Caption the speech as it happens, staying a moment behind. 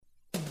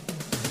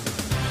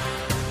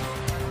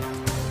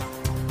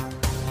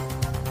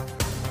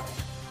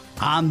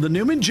On the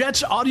Newman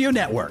Jets Audio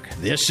Network,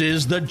 this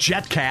is the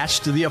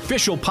JetCast, the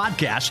official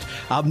podcast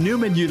of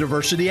Newman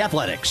University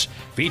Athletics,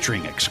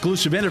 featuring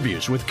exclusive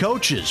interviews with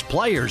coaches,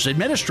 players,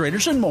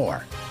 administrators, and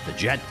more. The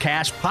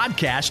JetCast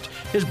podcast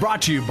is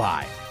brought to you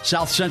by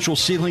South Central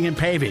Ceiling and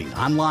Paving,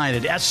 online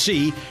at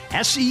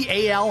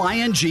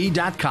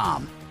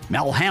SCSEALING.com.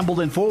 Mel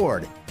Hambledon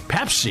Ford,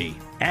 Pepsi,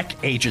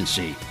 Eck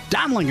Agency,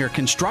 Donlinger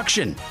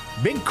Construction,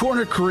 Big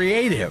Corner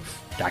Creative,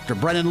 Dr.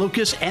 Brennan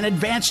Lucas and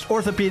Advanced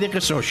Orthopedic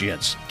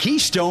Associates,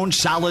 Keystone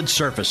Solid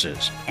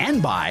Surfaces,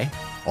 and by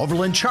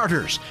Overland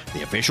Charters,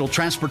 the official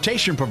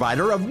transportation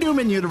provider of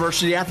Newman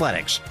University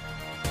Athletics.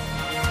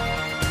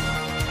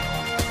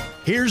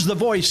 Here's the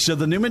voice of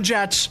the Newman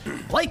Jets,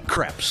 Blake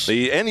Cripps.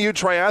 The NU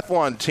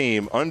Triathlon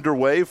team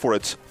underway for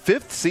its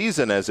fifth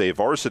season as a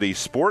varsity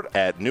sport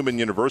at Newman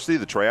University.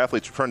 The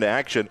triathletes return to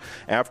action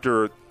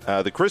after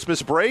the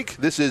Christmas break.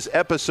 This is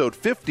episode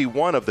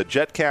 51 of the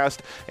JetCast,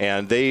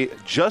 and they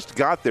just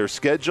got their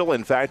schedule.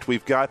 In fact,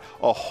 we've got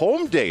a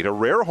home date, a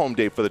rare home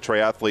date for the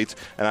triathletes,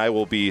 and I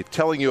will be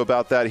telling you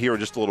about that here in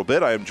just a little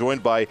bit. I am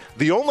joined by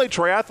the only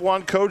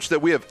triathlon coach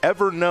that we have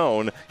ever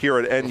known here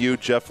at NU,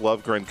 Jeff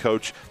Lovgren.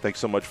 Coach, thanks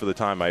so much for the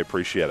time. I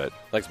appreciate it.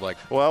 Thanks, Blake.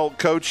 Well,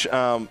 Coach,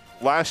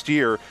 last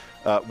year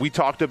we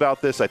talked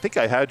about this. I think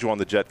I had you on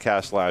the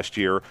JetCast last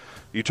year.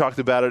 You talked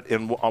about it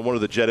on one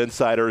of the Jet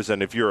Insiders,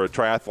 and if you're a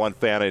triathlon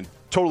fan, I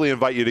totally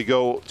invite you to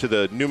go to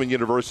the Newman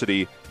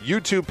University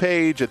YouTube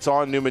page. It's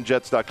on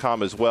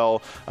newmanjets.com as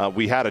well.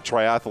 We had a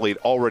triathlete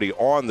already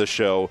on the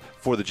show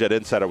for the Jet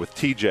Insider with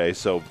TJ,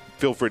 so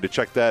feel free to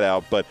check that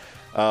out. But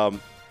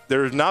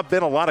there's not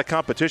been a lot of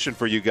competition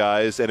for you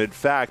guys, and in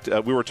fact,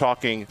 we were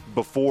talking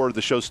before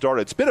the show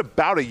started. It's been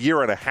about a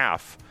year and a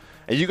half.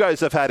 And you guys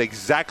have had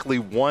exactly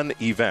one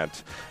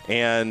event.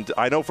 And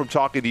I know from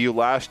talking to you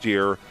last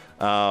year,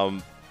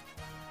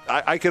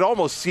 I could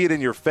almost see it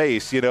in your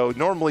face. You know,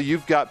 normally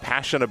you've got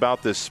passion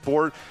about this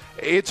sport.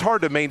 It's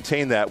hard to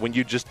maintain that when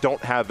you just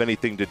don't have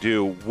anything to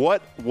do.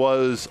 What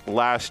was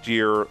last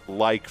year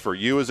like for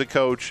you as a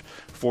coach,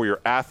 for your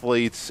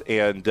athletes,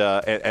 and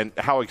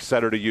how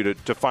excited are you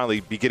to finally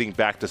be getting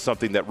back to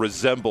something that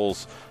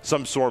resembles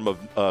some form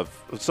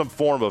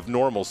of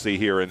normalcy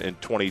here in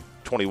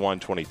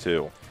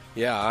 2021-22?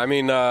 Yeah, I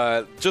mean,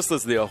 just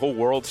as the whole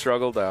world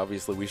struggled,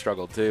 obviously we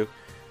struggled too.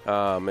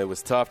 It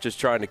was tough just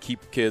trying to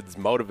keep kids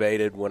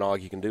motivated when all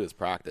you can do is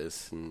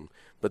practice.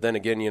 But then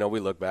again, you know, we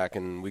look back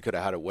and we could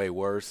have had it way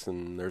worse,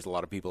 and there's a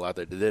lot of people out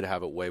there that did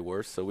have it way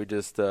worse. So we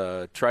just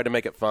tried to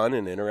make it fun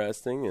and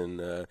interesting,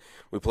 and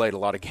we played a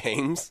lot of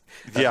games.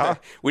 Yeah.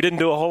 We didn't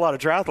do a whole lot of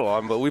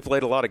triathlon, but we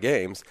played a lot of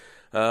games.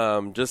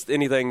 Just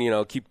anything, you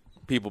know, keep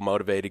people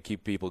motivated,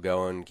 keep people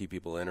going, keep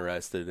people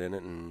interested in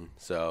it. And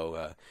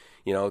so,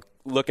 you know,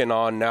 looking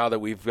on now that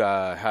we've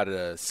had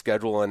a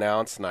schedule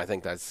announced, and I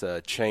think that's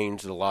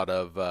changed a lot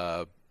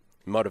of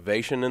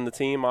motivation in the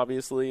team,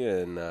 obviously,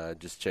 and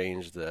just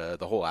changed the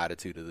whole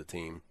attitude of the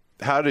team.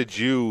 How did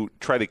you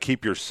try to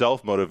keep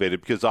yourself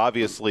motivated? Because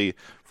obviously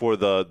for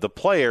the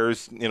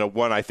players, you know,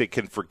 one I think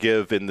can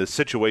forgive in the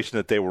situation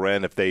that they were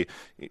in if they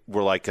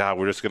were like,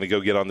 we're just going to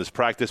go get on this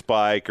practice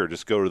bike or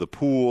just go to the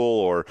pool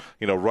or,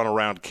 you know, run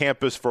around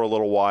campus for a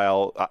little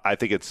while. I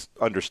think it's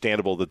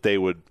understandable that they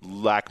would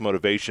lack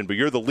motivation, but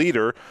you're the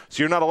leader,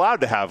 so you're not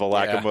allowed to have a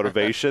lack of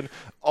motivation.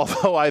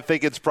 Although I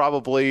think it's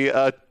probably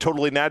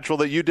totally natural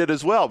that you did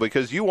as well,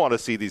 because you want to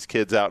see these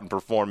kids out and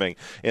performing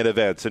in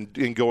events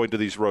and going to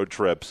these road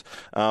trips.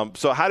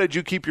 So how did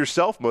you keep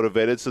yourself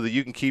motivated so that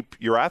you can keep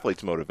your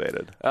athletes motivated?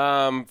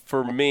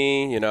 For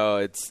me, you know,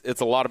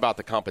 it's a lot about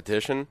the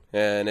competition,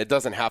 and it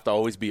doesn't have to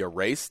always be a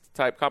race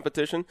type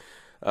competition.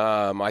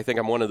 I think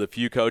I'm one of the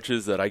few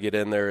coaches that I get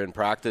in there in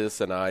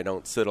practice and I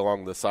don't sit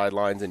along the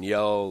sidelines and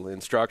yell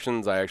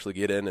instructions. I actually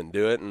get in and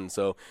do it. And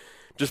so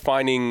just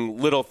finding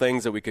little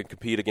things that we could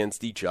compete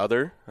against each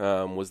other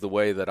was the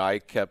way that I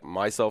kept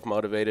myself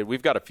motivated.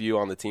 We've got a few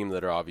on the team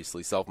that are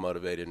obviously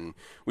self-motivated, and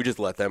we just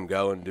let them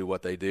go and do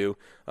what they do.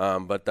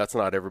 But that's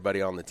not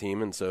everybody on the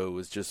team, and so it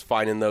was just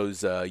finding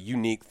those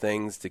unique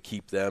things to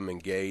keep them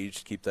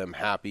engaged, keep them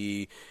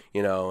happy,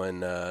 you know,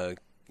 and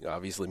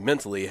obviously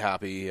mentally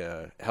happy,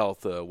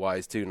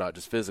 health-wise too, not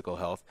just physical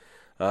health.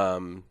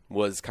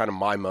 Was kind of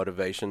my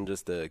motivation,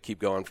 just to keep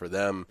going for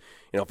them.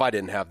 You know, if I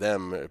didn't have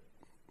them,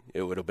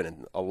 it would have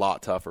been a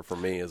lot tougher for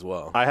me as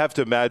well. I have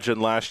to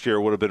imagine last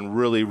year would have been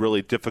really,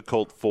 really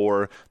difficult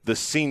for the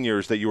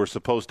seniors that you were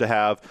supposed to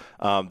have.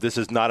 This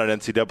is not an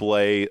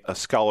NCAA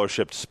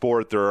scholarship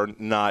sport. There are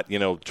not, you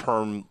know,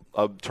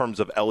 terms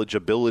of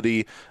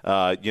eligibility.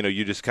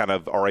 You just kind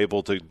of are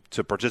able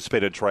to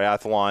participate in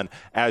triathlon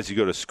as you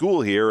go to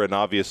school here. And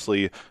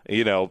obviously,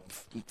 you know,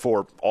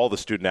 for all the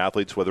student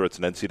athletes, whether it's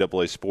an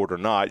NCAA sport or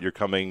not, you're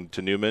coming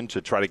to Newman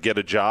to try to get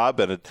a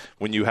job. And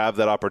when you have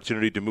that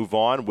opportunity to move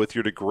on with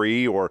your degree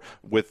or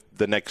with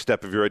the next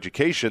step of your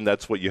education,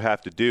 that's what you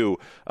have to do.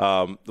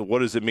 What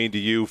does it mean to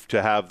you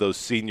to have those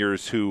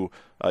seniors who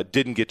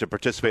didn't get to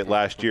participate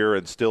last year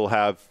and still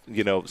have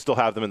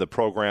them in the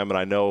program? And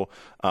I know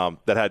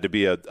that had to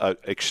be a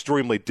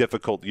extremely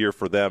difficult year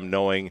for them,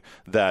 knowing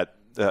that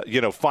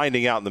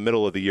finding out in the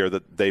middle of the year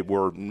that they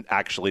were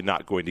actually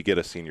not going to get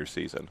a senior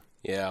season?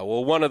 Yeah,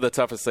 well, one of the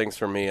toughest things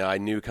for me, I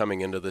knew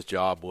coming into this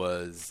job,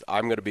 was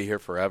I'm going to be here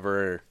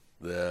forever.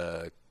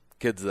 The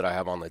kids that I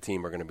have on the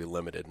team are going to be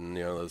limited, and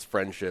those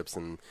friendships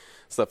and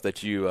stuff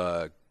that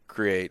you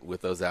create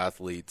with those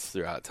athletes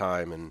throughout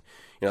time, and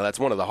that's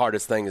one of the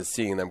hardest things, is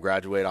seeing them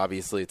graduate.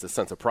 Obviously, it's a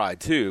sense of pride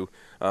too,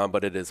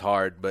 but it is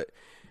hard. But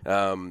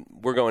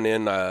we're going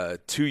in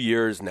 2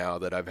 years now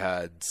that I've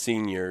had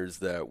seniors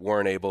that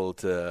weren't able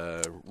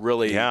to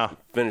really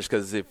finish,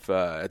 because if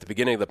at the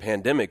beginning of the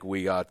pandemic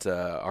we got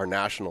our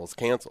nationals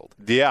canceled.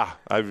 Yeah,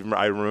 I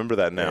remember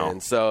that now.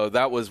 And so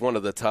that was one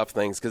of the tough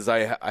things, because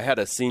I had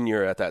a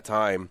senior at that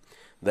time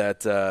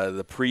that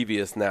the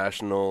previous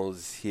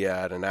nationals, he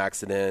had an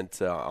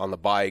accident on the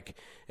bike,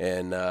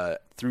 and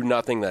through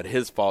nothing that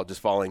his fault,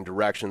 just following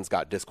directions,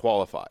 got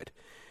disqualified.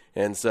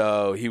 And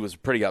so he was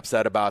pretty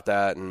upset about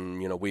that, and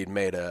we'd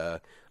made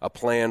a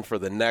plan for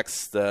the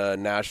next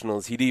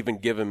nationals. He'd even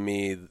given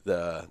me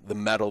the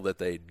medal that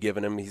they'd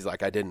given him. He's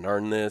like, I didn't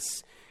earn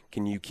this.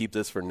 Can you keep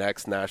this for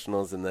next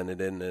nationals? And then it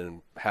didn't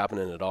end up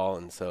happening at all.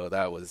 And so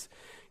that was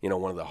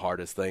one of the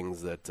hardest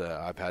things that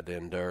I've had to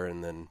endure.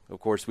 And then, of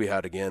course, we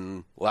had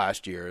again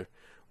last year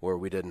where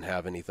we didn't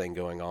have anything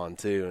going on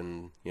too.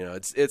 And,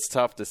 it's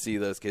tough to see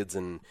those kids.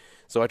 And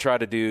so I try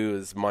to do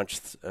as much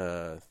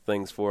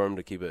things for them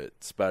to keep it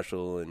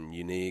special and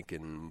unique.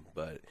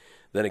 But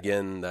then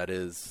again, that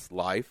is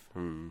life.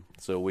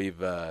 So we've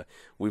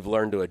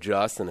learned to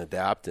adjust and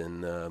adapt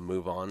and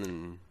move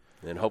on,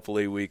 and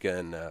hopefully we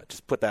can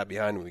just put that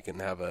behind and we can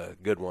have a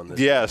good one this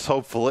year. Yes,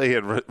 hopefully,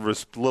 and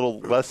little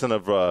lesson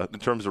of in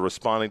terms of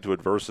responding to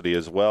adversity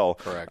as well.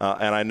 Correct.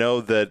 And I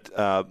know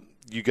that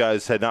you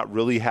guys had not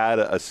really had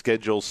a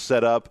schedule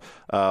set up.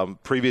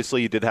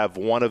 Previously, you did have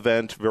one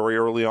event very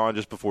early on,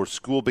 just before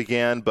school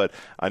began. But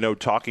I know,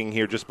 talking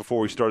here just before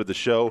we started the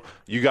show,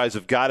 you guys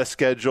have got a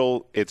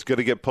schedule. It's going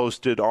to get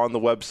posted on the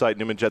website,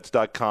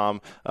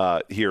 NewmanJets.com,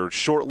 here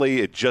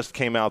shortly. It just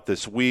came out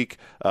this week.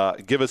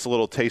 Give us a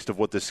little taste of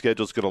what the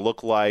schedule is going to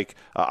look like.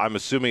 I'm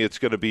assuming it's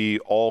going to be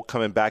all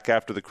coming back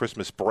after the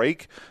Christmas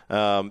break.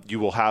 You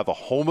will have a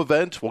home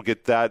event. We'll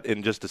get that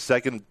in just a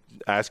second.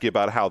 Ask you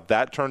about how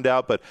that turned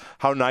out, but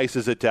how nice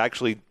is it to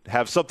actually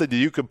have something that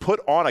you can put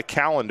on a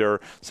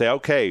calendar, say,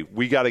 okay,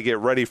 we got to get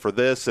ready for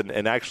this,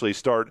 and actually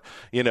start,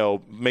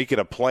 making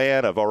a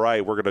plan of, all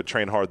right, we're going to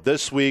train hard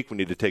this week. We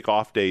need to take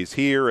off days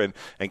here, and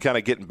kind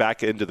of getting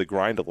back into the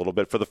grind a little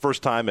bit for the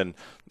first time. And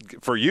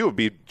for you, it'd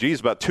be,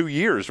 about 2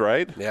 years,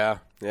 right? Yeah.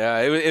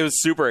 It was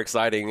super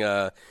exciting.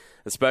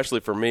 Especially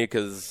for me,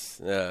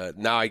 because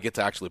now I get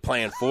to actually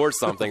plan for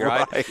something,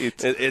 right?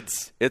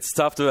 It's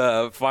tough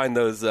to find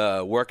those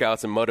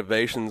workouts and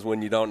motivations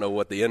when you don't know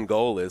what the end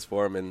goal is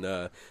for them.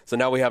 And so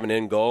now we have an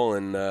end goal.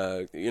 And,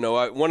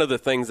 one of the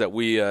things that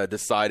we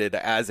decided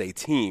as a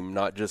team,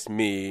 not just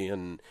me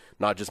and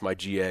not just my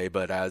GA,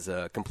 but as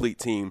a complete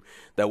team,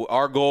 that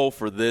our goal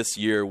for this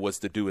year was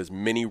to do as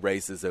many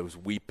races as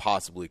we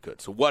possibly could.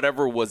 So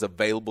whatever was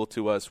available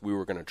to us, we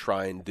were going to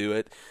try and do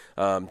it.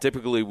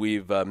 Typically,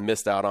 we've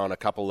missed out on a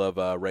couple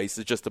of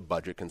races, just to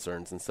budget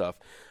concerns and stuff.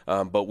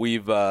 But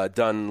we've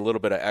done a little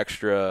bit of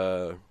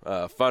extra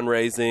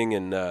fundraising,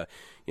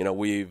 and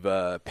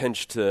we've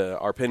pinched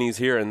our pennies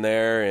here and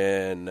there,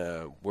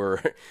 and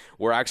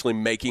we're actually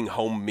making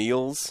home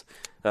meals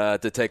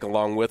to take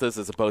along with us,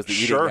 as opposed to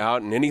eating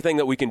out, and anything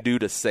that we can do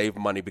to save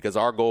money, because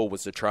our goal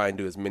was to try and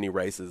do as many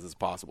races as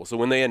possible. So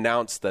when they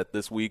announced that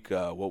this week,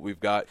 what we've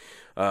got,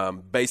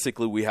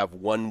 basically we have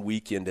one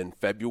weekend in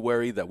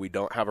February that we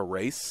don't have a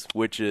race,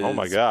 which is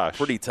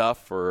pretty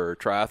tough for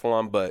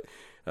triathlon, but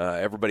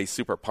everybody's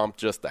super pumped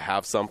just to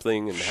have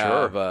something and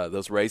have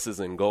those races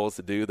and goals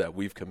to do that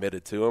we've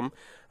committed to them.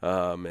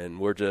 And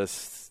we're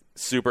just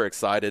super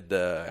excited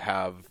to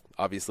have,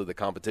 obviously, the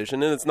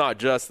competition. And it's not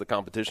just the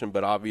competition,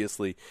 but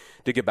obviously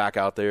to get back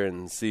out there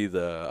and see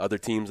the other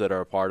teams that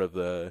are a part of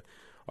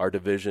our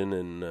division.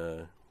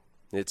 And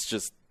it's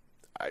just,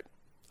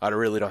 I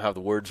really don't have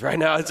the words right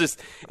now.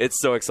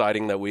 It's so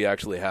exciting that we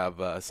actually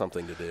have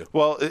something to do.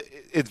 Well,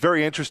 it's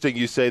very interesting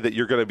you say that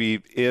you're going to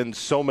be in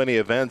so many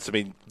events. I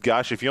mean,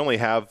 gosh, if you only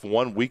have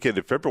one weekend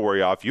in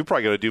February off, you're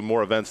probably going to do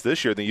more events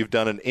this year than you've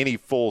done in any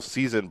full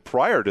season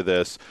prior to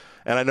this.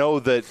 And I know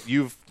that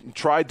you've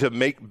tried to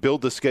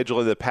build the schedule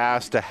in the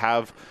past to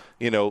have,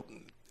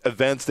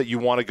 events that you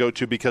want to go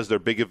to because they're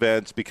big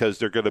events, because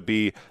they're going to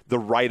be the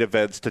right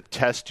events to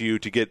test you,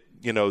 to get,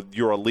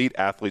 your elite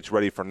athletes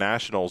ready for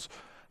nationals.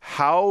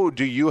 How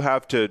do you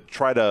have to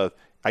try to,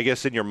 I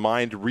guess, in your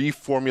mind,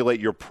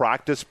 reformulate your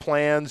practice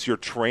plans, your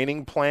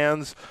training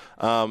plans,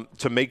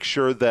 to make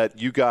sure that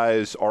you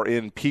guys are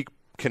in peak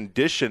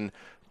condition,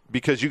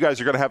 because you guys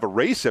are going to have a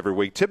race every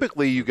week?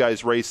 Typically, you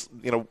guys race,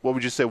 what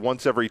would you say,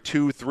 once every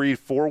 2, 3,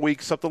 4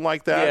 weeks, something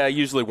like that? Yeah,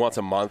 usually once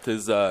a month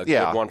is a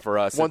good one for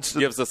us. It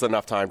gives us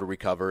enough time to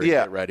recover and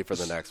get ready for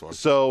the next one.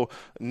 So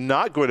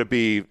not going to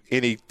be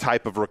any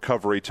type of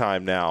recovery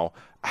time now.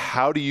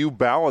 How do you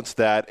balance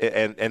that,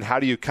 and how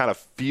do you kind of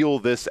feel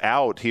this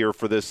out here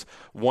for this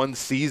one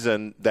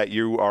season that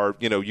you are,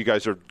 you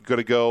guys are going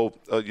to go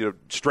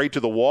straight to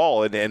the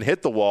wall and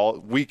hit the wall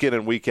week in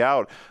and week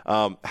out.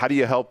 How do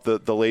you help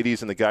the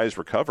ladies and the guys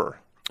recover?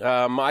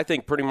 I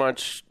think pretty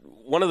much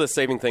one of the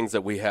saving things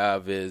that we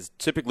have is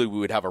typically we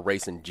would have a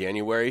race in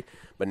January,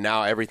 but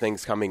now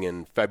everything's coming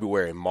in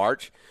February and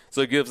March.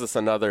 So it gives us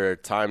another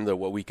time that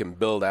what we can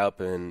build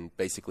up and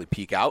basically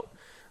peak out.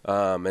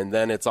 And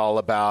then it's all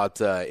about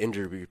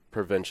injury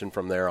prevention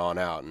from there on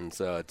out. And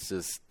so it's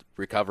just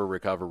recover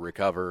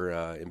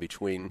in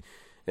between.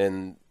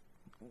 And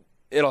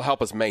it'll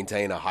help us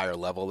maintain a higher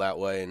level that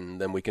way,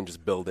 and then we can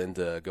just build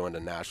into going to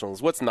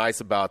nationals. What's nice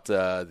about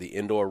the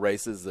indoor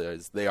races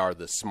is they are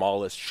the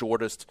smallest,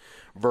 shortest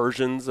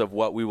versions of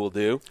what we will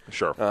do.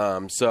 Sure.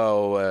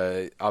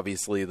 So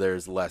obviously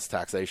there's less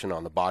taxation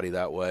on the body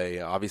that way.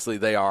 Obviously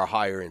they are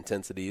higher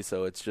intensity,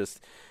 so it's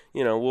just –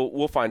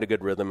 we'll find a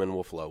good rhythm and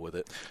we'll flow with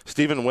it.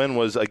 Stephen Wynn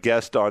was a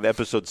guest on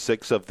episode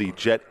 6 of the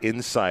Jet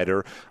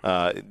Insider.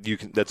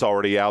 That's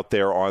already out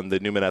there on the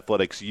Newman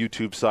Athletics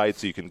YouTube site,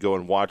 so you can go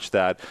and watch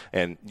that.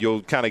 And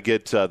you'll kind of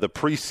get the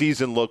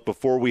preseason look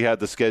before we had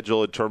the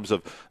schedule in terms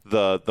of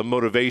the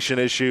motivation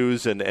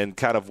issues and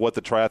kind of what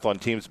the triathlon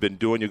team's been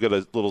doing. You'll get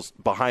a little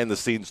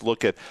behind-the-scenes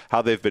look at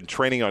how they've been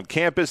training on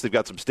campus. They've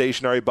got some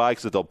stationary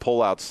bikes that they'll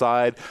pull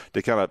outside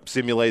to kind of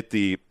simulate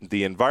the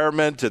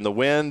environment and the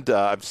wind.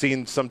 I've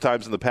seen sometimes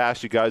in the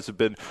past you guys have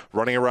been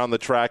running around the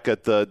track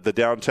at the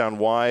downtown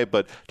Y,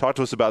 but talk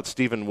to us about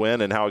Stephen Wynn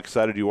and how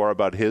excited you are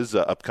about his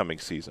upcoming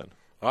season.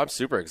 I'm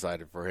super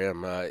excited for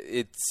him.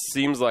 It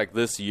seems like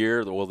this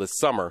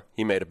summer,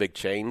 he made a big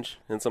change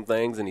in some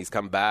things, and he's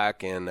come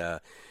back. And,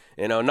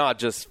 not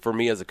just for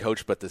me as a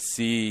coach, but to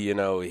see,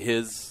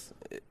 his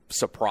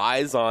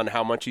surprise on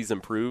how much he's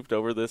improved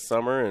over this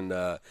summer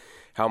and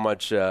how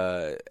much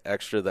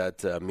extra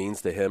that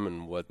means to him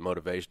and what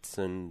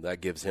motivation that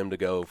gives him to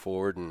go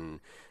forward and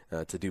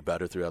to do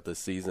better throughout this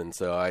season.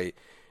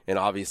 And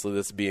obviously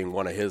this being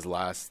one of his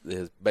last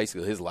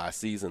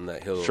season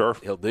that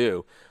he'll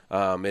do.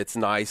 It's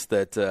nice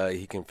that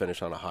he can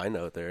finish on a high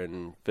note there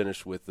and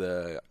finish with,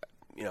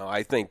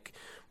 I think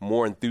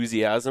more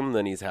enthusiasm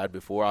than he's had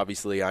before.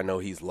 Obviously, I know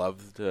he's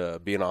loved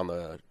being on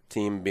the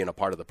team, being a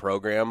part of the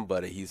program,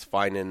 but he's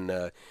finding,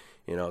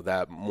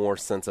 that more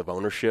sense of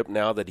ownership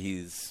now that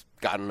he's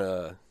gotten,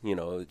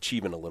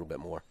 achieving a little bit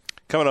more.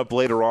 Coming up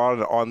later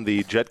on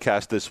the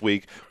JetCast this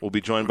week, we'll be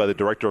joined by the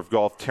Director of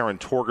Golf, Taryn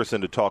Torgerson,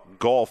 to talk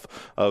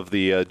golf of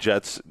the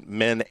Jets,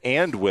 men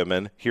and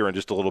women, here in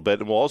just a little bit.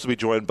 And we'll also be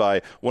joined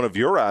by one of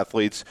your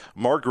athletes,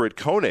 Margaret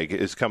Koenig,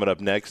 is coming up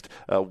next.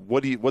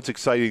 What's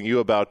exciting you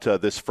about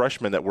this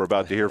freshman that we're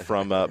about to hear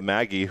from,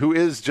 Maggie, who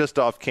is just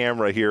off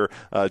camera here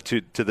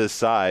to this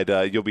side?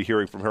 You'll be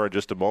hearing from her in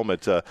just a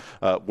moment.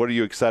 What are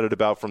you excited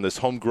about from this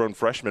homegrown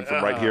freshman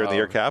from right here in the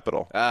Air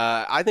Capital?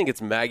 I think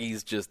it's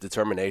Maggie's just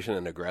determination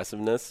and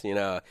aggressiveness.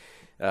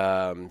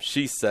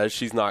 She says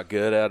she's not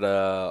good at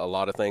a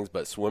lot of things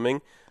but swimming,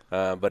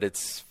 but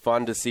it's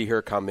fun to see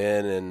her come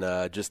in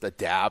and just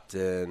adapt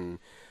and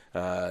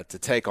to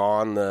take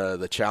on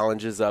the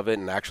challenges of it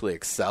and actually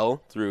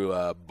excel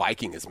through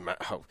biking.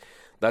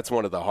 That's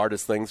one of the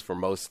hardest things for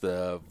most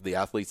of the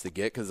athletes to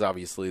get, because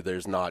obviously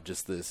there's not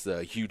just this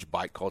huge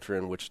bike culture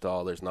in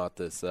Wichita. There's not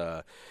this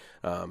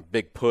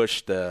big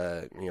push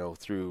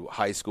through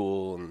high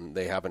school, and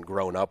they haven't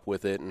grown up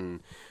with it. And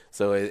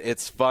so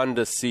it's fun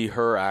to see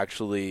her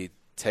actually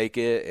take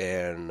it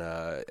and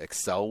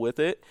excel with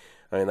it.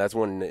 I mean, that's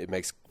when it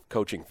makes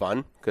coaching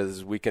fun,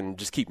 because we can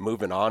just keep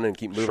moving on and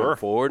keep moving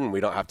forward, and we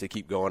don't have to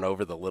keep going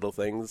over the little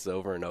things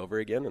over and over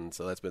again. And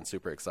so that's been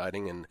super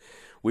exciting. And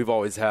we've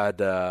always had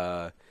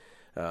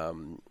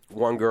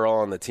one girl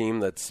on the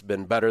team that's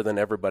been better than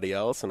everybody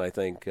else, and I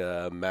think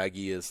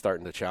Maggie is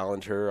starting to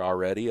challenge her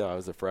already. I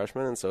was a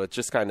freshman, and so it's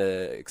just kind of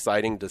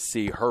exciting to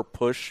see her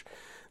push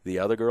the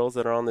other girls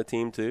that are on the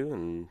team too,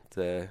 and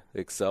to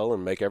excel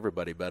and make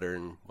everybody better,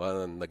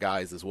 and the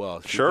guys as well.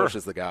 She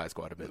pushes the guys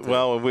quite a bit too.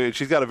 Well,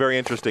 she's got a very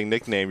interesting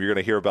nickname. You're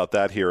going to hear about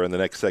that here in the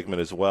next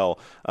segment as well.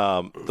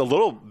 A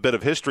little bit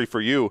of history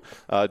for you.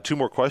 2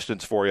 more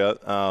questions for you,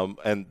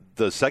 and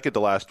the second to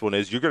last one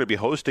is you're going to be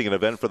hosting an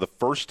event for the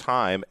first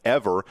time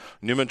ever.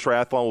 Newman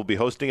Triathlon will be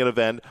hosting an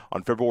event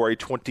on February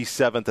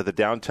 27th at the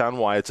Downtown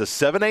Y. It's a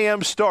 7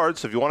 a.m. start,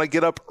 so if you want to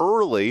get up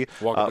early,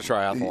 welcome to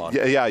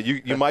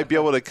Triathlon. You might be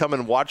able to come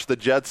and watch the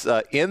Jets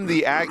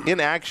in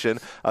action.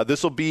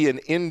 This will be an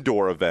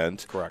indoor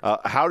event. Correct.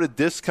 How did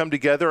this come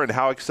together, and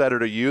how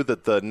excited are you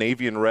that the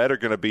Navy and Red are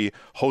going to be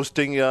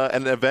hosting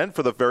an event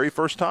for the very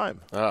first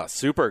time?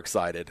 Super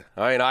excited.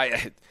 I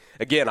mean,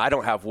 Again, I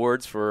don't have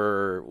words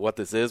for what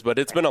this is, but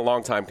it's been a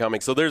long time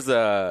coming. So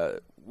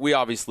we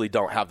obviously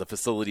don't have the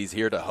facilities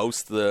here to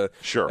host the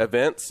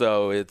event,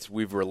 so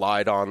we've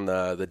relied on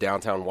the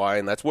Downtown Y,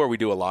 and that's where we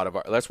do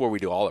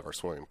all of our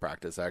swimming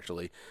practice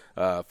actually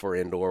for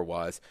indoor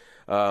wise.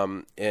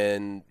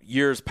 In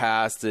years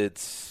past,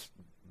 it's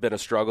been a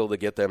struggle to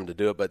get them to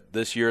do it, but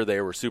this year they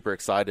were super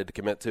excited to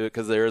commit to it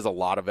because there is a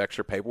lot of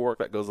extra paperwork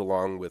that goes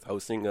along with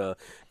hosting a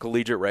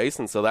collegiate race,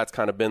 and so that's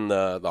kind of been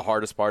the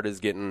hardest part, is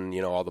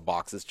getting all the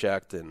boxes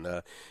checked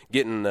and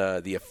getting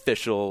the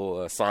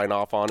official sign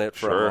off on it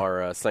from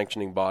our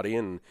sanctioning body.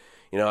 And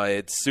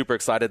it's super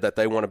excited that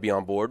they want to be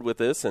on board with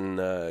this and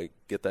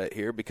get that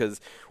here,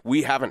 because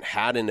we haven't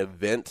had an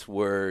event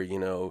where,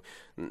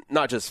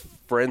 not just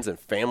friends and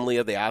family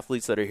of the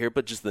athletes that are here,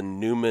 but just the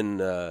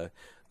Newman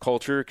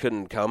culture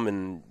couldn't come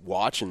and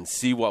watch and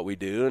see what we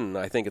do. And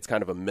I think it's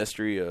kind of a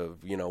mystery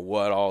of,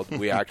 what all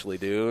we actually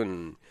do.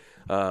 And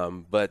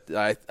but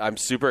I'm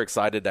super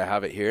excited to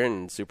have it here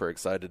and super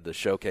excited to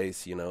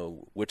showcase,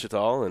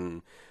 Wichita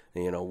and,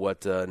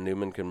 what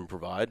Newman can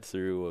provide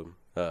through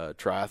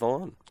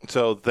triathlon.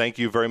 So thank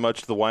you very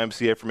much to the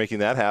YMCA for making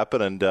that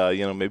happen. And,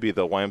 maybe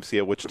the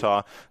YMCA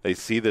Wichita, they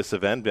see this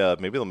event,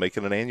 maybe they'll make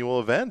it an annual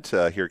event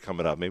here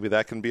coming up. Maybe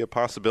that can be a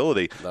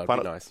possibility. That would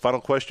be nice.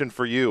 Final question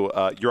for you.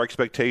 Your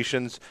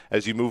expectations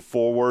as you move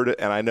forward,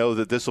 and I know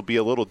that this will be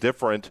a little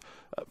different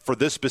for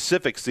this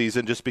specific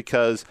season just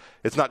because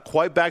it's not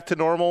quite back to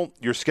normal.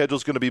 Your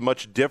schedule's going to be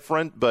much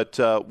different, but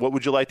what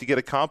would you like to get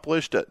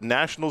accomplished?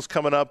 Nationals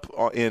coming up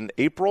in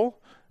April.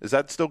 Is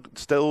that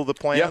still the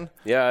plan?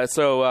 Yeah.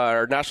 So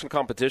our national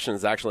competition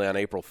is actually on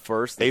April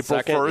 1st. April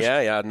 2nd?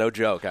 Yeah, no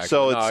joke, actually.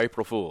 So it's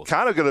April Fool's.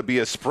 Kind of going to be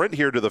a sprint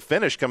here to the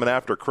finish coming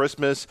after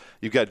Christmas.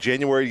 You've got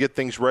January to get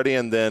things ready,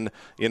 and then,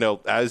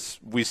 as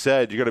we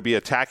said, you're going to be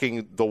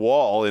attacking the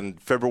wall in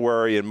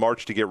February and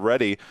March to get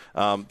ready.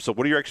 So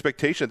what are your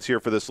expectations here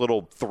for this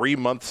little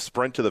 3-month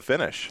sprint to the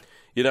finish?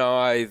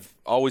 I've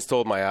always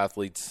told my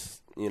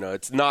athletes,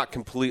 it's not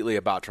completely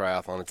about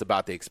triathlon. It's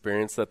about the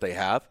experience that they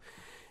have.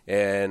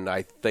 And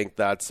I think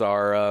that's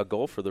our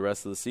goal for the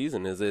rest of the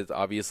season.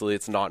 Obviously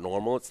it's not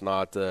normal. It's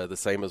not the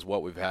same as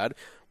what we've had,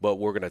 but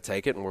we're going to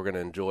take it and we're going to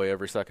enjoy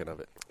every second of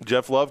it.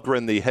 Jeff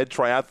Lovgren, the head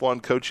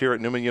triathlon coach here at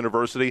Newman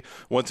University.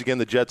 Once again,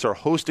 the Jets are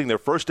hosting their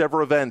first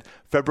ever event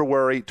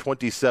February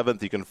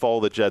 27th. You can follow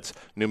the Jets,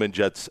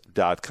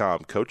 newmanjets.com.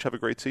 Coach, have a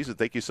great season.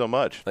 Thank you so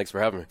much. Thanks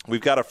for having me. We've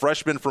got a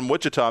freshman from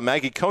Wichita,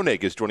 Maggie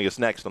Koenig, is joining us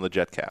next on the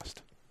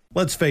JetCast.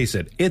 Let's face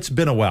it, it's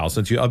been a while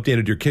since you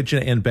updated your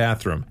kitchen and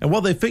bathroom. And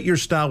while they fit your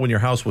style when your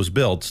house was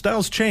built,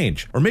 styles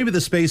change. Or maybe the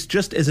space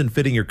just isn't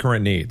fitting your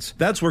current needs.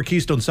 That's where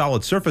Keystone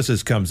Solid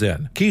Surfaces comes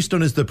in.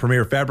 Keystone is the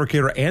premier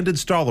fabricator and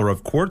installer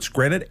of quartz,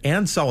 granite,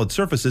 and solid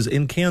surfaces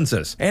in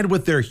Kansas. And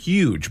with their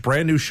huge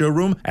brand new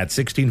showroom at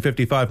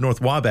 1655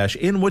 North Wabash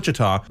in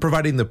Wichita,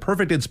 providing the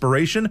perfect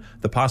inspiration,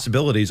 the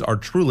possibilities are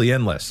truly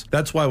endless.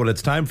 That's why when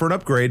it's time for an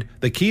upgrade,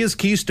 the key is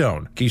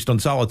Keystone.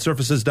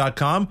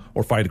 KeystoneSolidSurfaces.com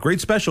or find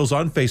great specials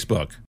on Facebook.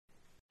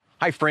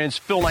 Hi friends,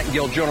 Phil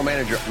Nightingale, General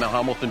Manager at Mount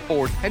Hamilton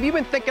Ford. Have you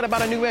been thinking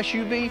about a new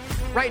SUV?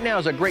 Right now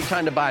is a great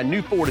time to buy a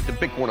new Ford at the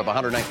big one of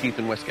 119th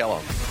and West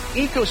Kellogg.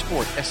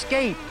 EcoSport,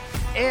 Escape,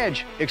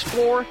 Edge,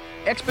 Explorer,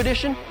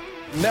 Expedition.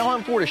 Mount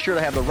Hamilton Ford is sure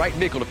to have the right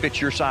vehicle to fit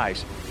your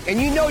size.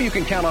 And you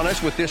can count on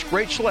us with this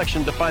great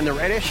selection to find the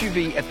right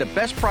SUV at the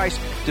best price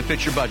to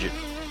fit your budget.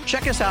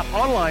 Check us out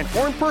online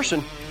or in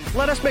person.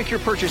 Let us make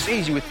your purchase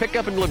easy with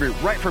pickup and delivery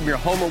right from your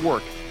home or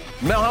work.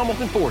 Mount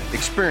Hamilton Ford,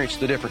 experience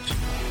the difference.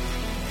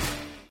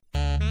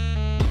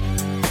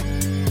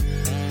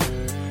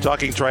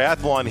 Talking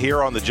triathlon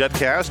here on the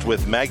JetCast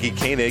with Maggie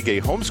Koenig,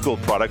 a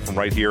homeschooled product from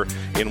right here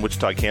in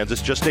Wichita,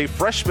 Kansas. Just a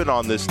freshman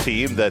on this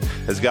team that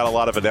has got a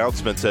lot of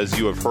announcements, as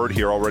you have heard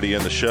here already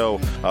in the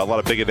show. A lot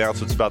of big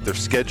announcements about their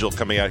schedule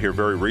coming out here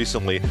very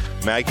recently.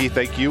 Maggie,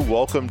 thank you.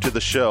 Welcome to the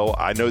show.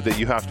 I know that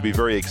you have to be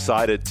very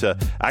excited to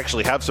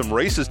actually have some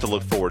races to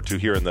look forward to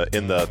here in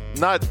the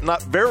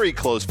not very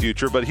close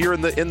future, but here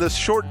in the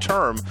short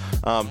term.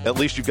 At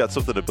least you've got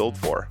something to build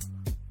for.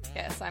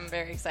 Yes, I'm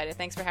very excited.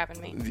 Thanks for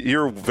having me.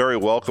 You're very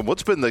welcome.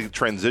 What's been the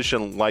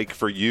transition like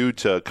for you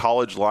to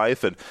college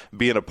life and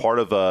being a part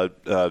of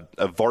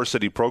a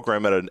varsity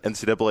program at an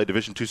NCAA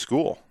Division II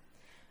school?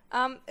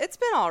 It's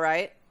been all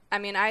right. I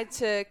mean, I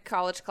took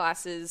college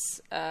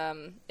classes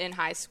in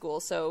high school,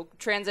 so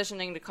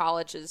transitioning to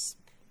college is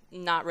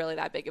not really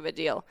that big of a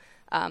deal,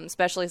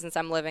 especially since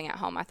I'm living at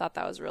home. I thought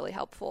that was really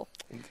helpful.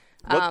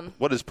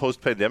 What has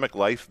post-pandemic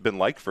life been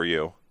like for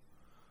you?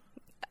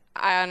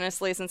 I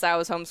honestly, since I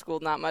was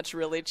homeschooled, not much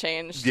really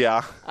changed.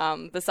 Yeah.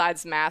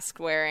 Besides mask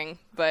wearing,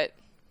 but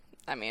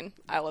I mean,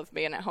 I love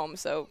being at home,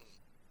 so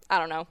I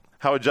don't know.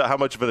 How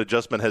much of an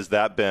adjustment has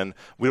that been?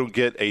 We don't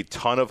get a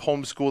ton of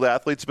homeschooled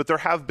athletes, but there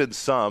have been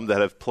some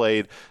that have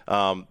played.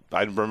 I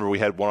remember we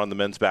had one on the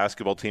men's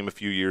basketball team a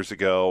few years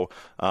ago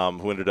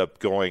who ended up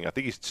going. I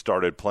think he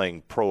started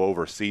playing pro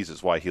overseas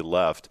is why he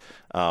left.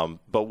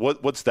 But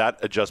what's that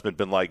adjustment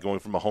been like going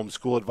from a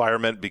homeschool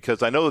environment?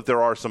 Because I know that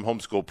there are some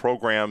homeschool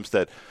programs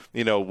that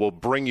will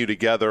bring you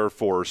together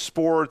for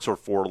sports or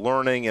for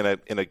learning in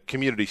a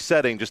community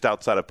setting just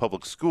outside of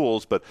public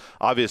schools. But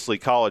obviously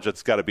college,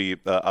 it's got to be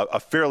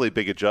a fairly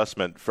big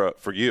adjustment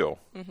for you.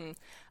 Mm-hmm.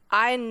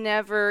 I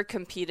never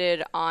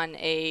competed on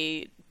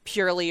a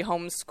purely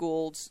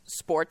homeschooled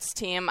sports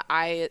team.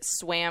 I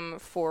swam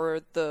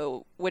for the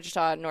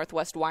Wichita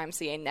Northwest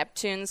YMCA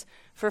Neptunes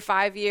for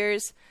 5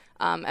 years.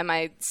 And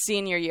my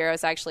senior year, I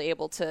was actually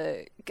able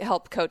to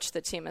help coach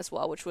the team as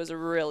well, which was a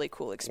really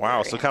cool experience.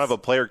 Wow, so kind of a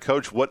player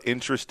coach. What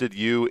interested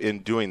you in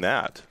doing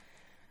that?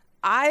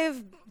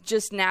 I've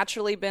just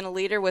naturally been a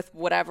leader with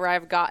whatever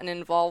I've gotten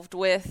involved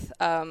with.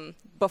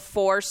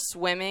 Before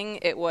swimming,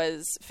 it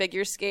was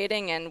figure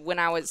skating, and when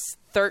I was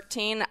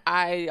 13,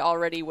 I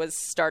already was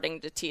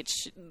starting to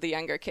teach the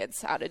younger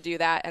kids how to do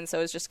that, and so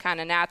it was just kind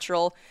of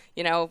natural.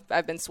 You know,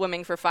 I've been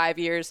swimming for 5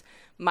 years,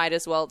 might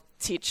as well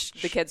teach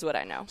the kids what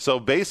I know. So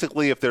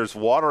basically, if there's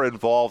water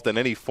involved in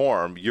any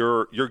form,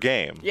 you're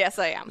game. Yes,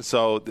 I am.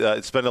 So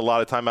spend a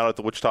lot of time out at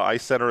the Wichita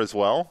Ice Center as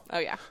well? Oh,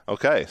 yeah.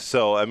 Okay.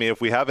 So, I mean,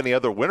 if we have any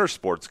other winter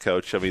sports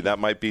coach, I mean, that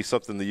might be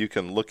something that you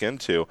can look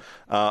into.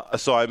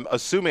 So I'm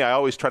assuming I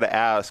always try to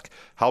ask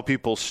how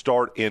people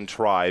start in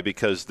tri,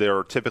 because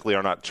there typically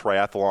are not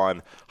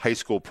triathlon high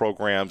school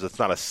programs. It's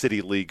not a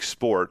city league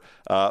sport.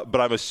 But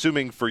I'm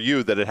assuming for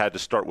you that it had to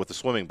start with a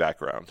swimming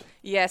background.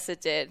 Yes,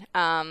 it did.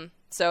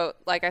 So,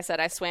 like I said,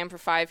 I swam for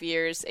 5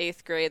 years,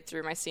 8th grade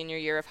through my senior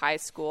year of high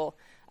school.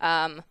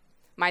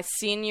 My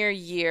senior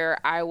year,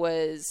 I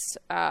was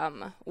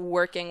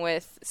working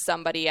with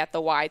somebody at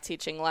the Y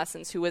teaching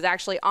lessons who was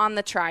actually on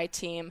the tri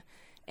team,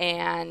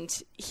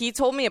 and he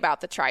told me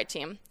about the tri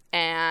team.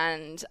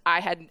 And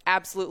I had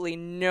absolutely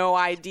no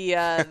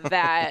idea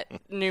that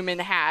Newman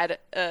had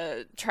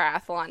a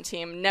triathlon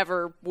team.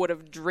 Never would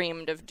have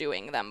dreamed of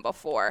doing them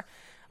before.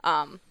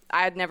 I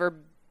had never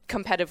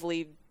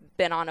competitively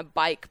been on a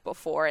bike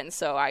before, and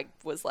so I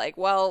was like,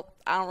 well,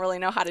 I don't really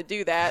know how to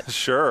do that.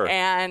 Sure.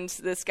 And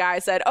this guy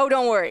said, oh,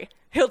 don't worry.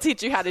 He'll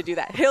teach you how to do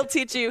that. He'll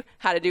teach you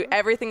how to do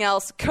everything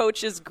else.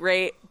 Coach is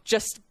great.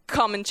 Just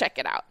come and check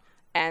it out.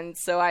 And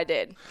so I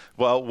did.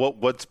 Well,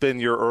 what's been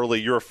your early,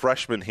 you're a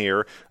freshman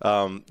here,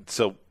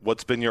 so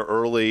what's been your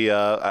early,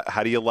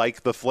 how do you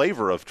like the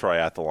flavor of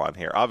triathlon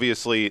here?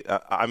 Obviously,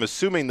 I'm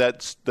assuming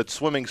that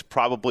swimming's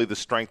probably the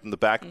strength and the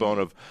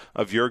backbone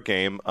of your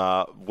game.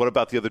 What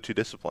about the other two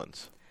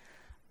disciplines?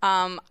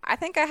 I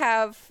think I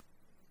have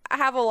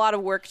a lot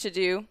of work to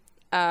do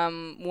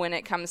when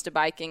it comes to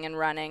biking and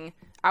running.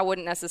 I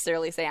wouldn't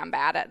necessarily say I'm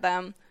bad at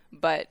them,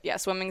 but yeah,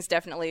 swimming's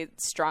definitely a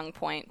strong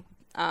point.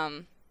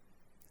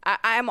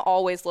 I'm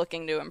always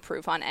looking to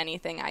improve on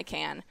anything I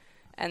can.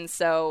 And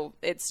so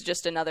it's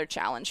just another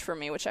challenge for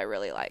me, which I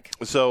really like.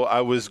 So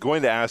I was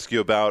going to ask you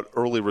about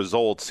early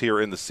results here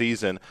in the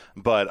season,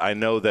 but I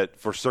know that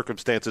for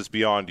circumstances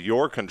beyond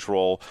your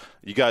control,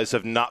 you guys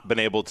have not been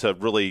able to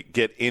really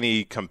get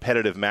any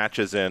competitive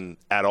matches in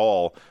at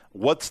all.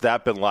 What's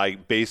that been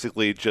like,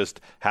 basically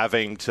just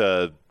having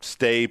to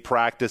stay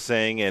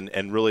practicing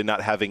and really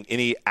not having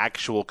any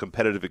actual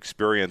competitive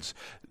experience?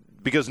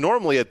 Because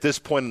normally at this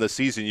point in the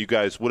season, you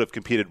guys would have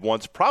competed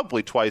once,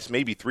 probably twice,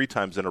 maybe 3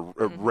 times,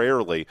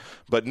 rarely.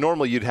 But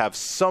normally you'd have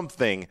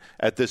something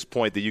at this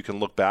point that you can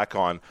look back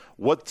on.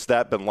 What's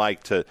that been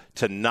like to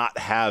not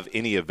have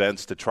any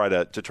events to try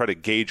to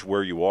gauge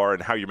where you are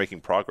and how you're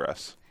making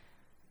progress?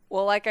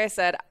 Well, like I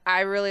said, I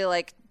really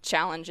like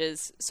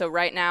challenges. So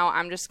right now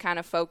I'm just kind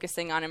of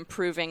focusing on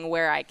improving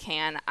where I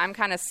can. I'm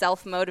kind of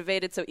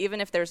self-motivated, so even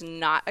if there's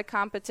not a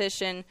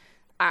competition,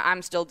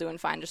 I'm still doing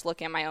fine, just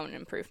looking at my own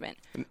improvement.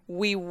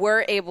 We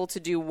were able to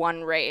do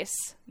one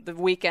race the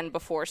weekend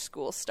before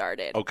school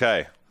started.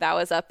 Okay. That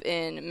was up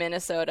in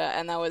Minnesota,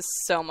 and that was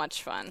so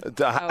much fun.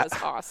 That was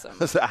awesome.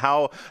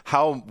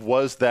 How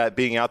was that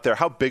being out there?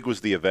 How big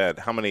was the event?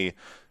 How many?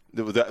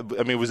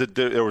 I mean,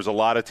 there was a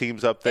lot of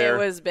teams up there?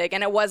 It was big,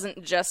 and it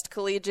wasn't just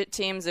collegiate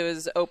teams. It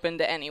was open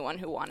to anyone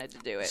who wanted to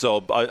do it.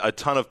 So a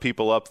ton of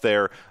people up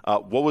there.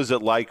 What was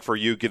it like for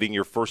you getting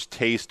your first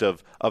taste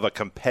of a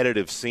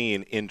competitive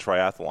scene in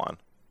triathlon?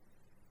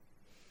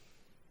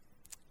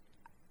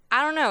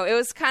 I don't know. It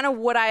was kind of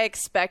what I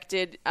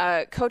expected.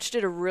 Coach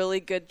did a really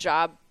good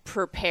job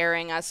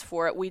preparing us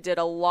for it. We did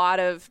a lot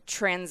of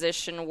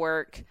transition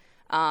work,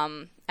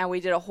 and we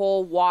did a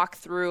whole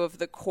walkthrough of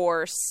the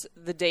course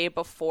the day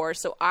before.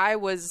 So I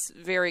was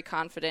very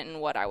confident in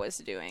what I was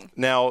doing.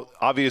 Now,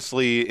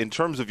 obviously, in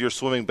terms of your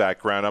swimming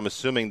background, I'm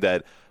assuming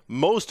that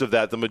most of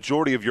that, the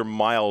majority of your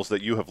miles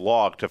that you have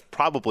logged have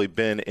probably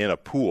been in a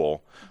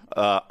pool.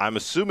 I'm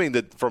assuming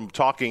that from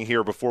talking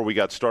here before we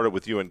got started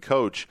with you and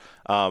Coach,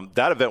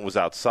 that event was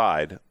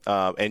outside,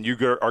 and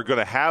you are going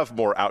to have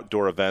more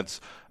outdoor events.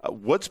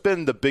 What's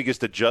been the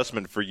biggest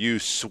adjustment for you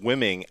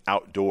swimming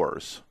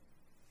outdoors?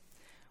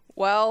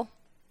 Well,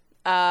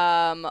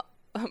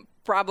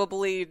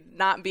 probably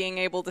not being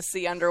able to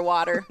see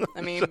underwater.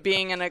 I mean,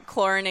 being in a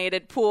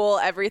chlorinated pool,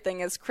 everything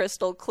is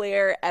crystal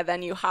clear, and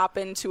then you hop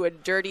into a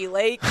dirty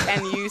lake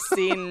and you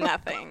see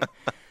nothing.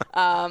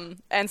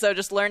 And so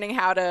just learning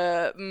how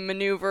to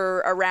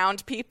maneuver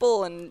around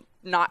people and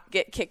not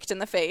get kicked in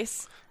the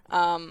face.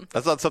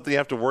 That's not something you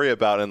have to worry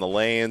about in the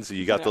lanes.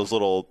 You got those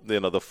little,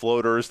 the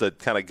floaters that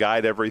kind of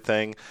guide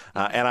everything.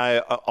 And I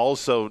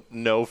also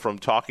know from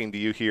talking to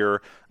you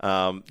here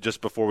just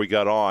before we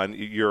got on,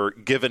 your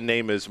given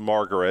name is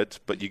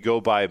Margaret, but you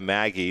go by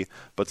Maggie.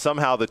 But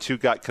somehow the two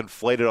got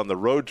conflated on the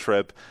road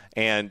trip,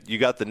 and you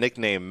got the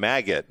nickname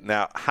Maggot.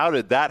 Now, how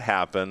did that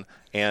happen?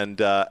 And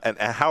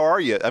how are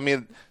you? I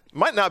mean,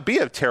 Might not be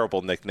a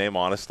terrible nickname,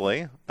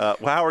 honestly.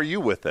 How are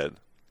you with it?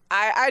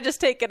 I just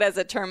take it as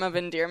a term of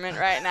endearment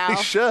right now. You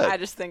should. I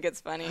just think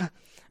it's funny.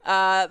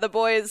 The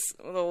boys,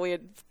 we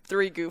had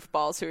 3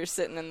 goofballs who were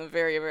sitting in the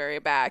very, very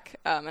back,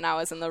 and I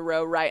was in the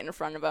row right in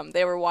front of them.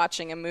 They were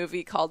watching a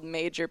movie called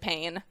Major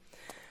Pain.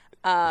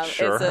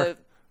 Sure. It's a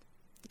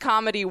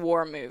comedy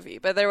war movie,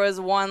 but there was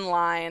one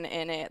line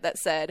in it that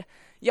said,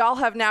 "Y'all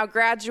have now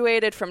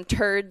graduated from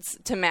turds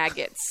to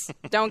maggots.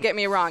 Don't get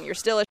me wrong, you're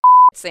still a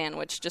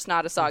sandwich, just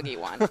not a soggy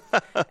one."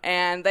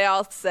 And they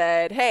all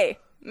said, "Hey,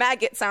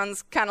 maggot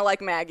sounds kind of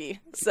like Maggie,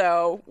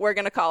 so we're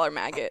going to call her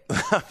Maggot."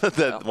 I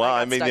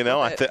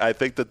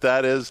think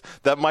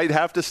that might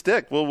have to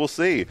stick. Well, we'll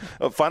see.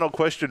 Final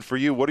question for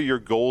you. What are your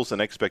goals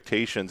and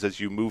expectations as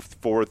you move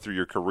forward through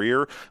your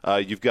career?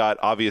 You've got,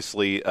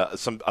 obviously,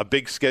 a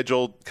big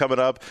schedule coming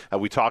up.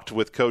 We talked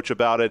with Coach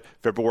about it.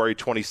 February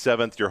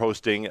 27th, you're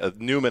hosting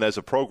Newman as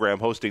a program,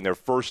 hosting their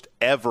first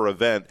ever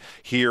event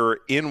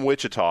here in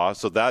Wichita,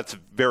 so that's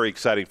very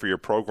exciting for your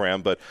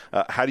program. But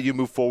how do you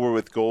move forward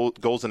with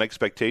goals and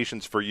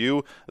expectations for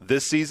you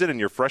this season in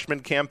your freshman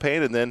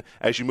campaign, and then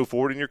as you move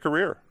forward in your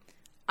career?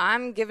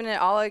 I'm giving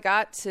it all I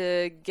got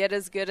to get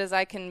as good as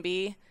I can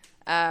be.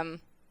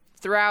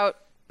 Throughout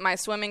my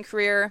swimming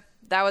career,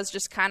 that was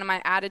just kind of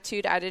my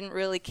attitude. I didn't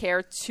really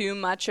care too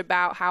much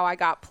about how I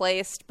got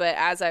placed, but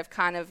as I've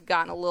kind of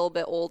gotten a little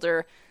bit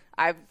older,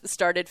 I've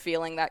started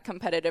feeling that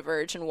competitive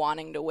urge and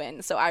wanting to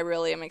win. So I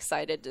really am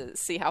excited to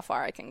see how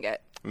far I can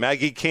get.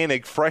 Maggie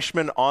Koenig,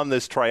 freshman on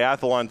this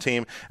triathlon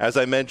team. As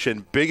I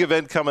mentioned, big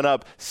event coming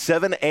up,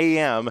 7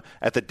 a.m.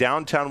 at the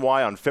Downtown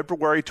Y on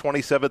February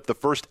 27th, the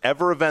first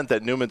ever event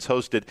that Newman's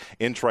hosted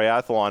in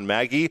triathlon.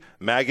 Maggie,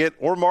 Maggot,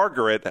 or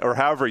Margaret, or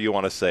however you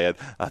want to say it,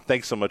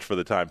 thanks so much for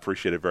the time.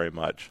 Appreciate it very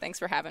much. Thanks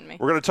for having me.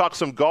 We're going to talk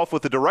some golf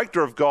with the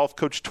director of golf,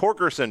 Coach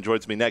Torgerson,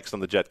 joins me next on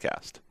the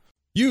JetCast.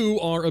 You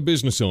are a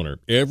business owner.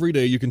 Every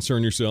day you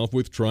concern yourself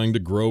with trying to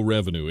grow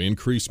revenue,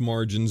 increase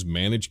margins,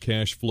 manage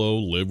cash flow,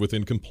 live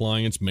within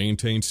compliance,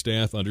 maintain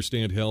staff,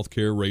 understand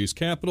healthcare, raise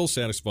capital,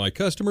 satisfy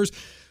customers.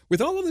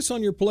 With all of this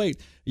on your plate,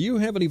 you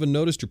haven't even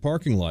noticed your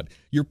parking lot.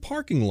 Your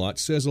parking lot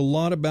says a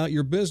lot about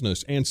your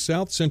business, and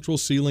South Central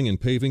Sealing and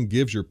Paving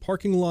gives your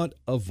parking lot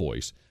a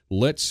voice.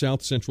 Let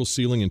South Central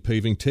Sealing and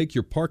Paving take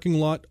your parking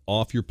lot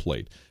off your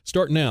plate.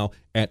 Start now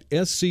at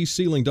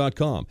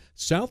scsealing.com.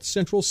 South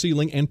Central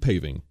Sealing and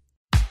Paving.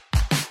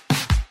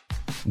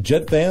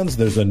 Jet fans,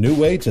 there's a new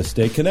way to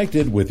stay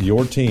connected with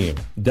your team.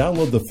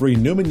 Download the free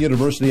Newman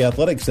University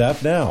Athletics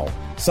app now.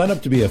 Sign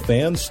up to be a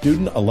fan,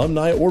 student,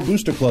 alumni, or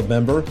Booster Club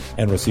member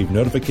and receive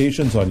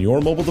notifications on your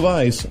mobile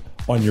device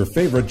on your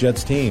favorite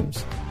Jets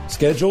teams.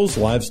 Schedules,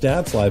 live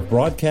stats, live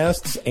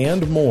broadcasts,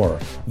 and more.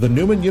 The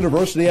Newman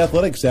University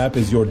Athletics app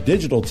is your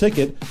digital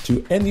ticket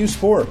to NU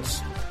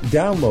Sports.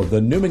 Download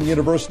the Newman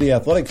University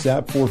Athletics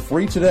app for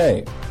free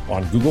today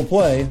on Google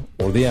Play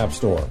or the App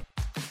Store.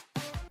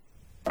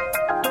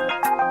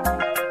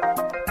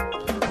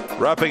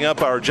 Wrapping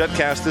up our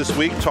JetCast this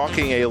week,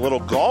 talking a little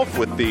golf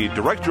with the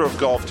director of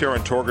golf, Taryn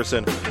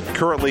Torgerson,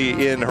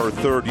 currently in her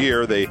 3rd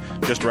year. They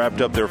just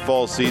wrapped up their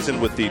fall season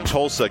with the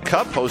Tulsa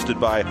Cup, hosted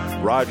by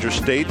Rogers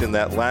State in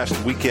that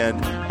last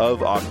weekend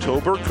of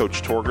October.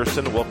 Coach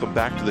Torgerson, welcome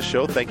back to the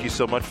show. Thank you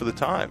so much for the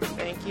time.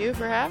 Thank you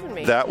for having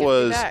me. That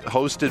was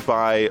hosted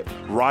by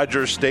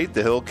Rogers State,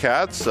 the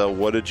Hillcats.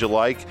 What did you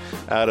like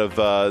out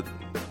of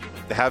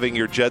having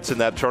your Jets in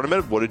that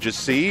tournament? What did you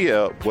see?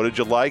 What did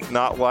you like,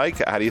 not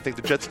like? How do you think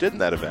the Jets did in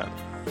that event?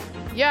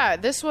 Yeah,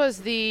 this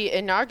was the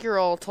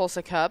inaugural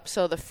Tulsa Cup,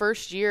 so the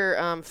first year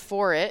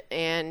for it,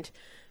 and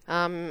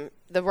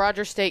the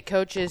Rogers State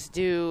coaches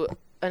do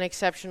an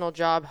exceptional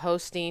job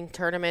hosting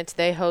tournaments.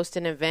 They host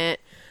an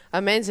event,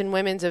 a men's and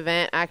women's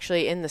event,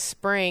 actually in the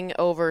spring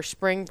over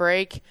spring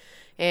break,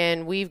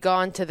 and we've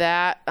gone to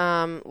that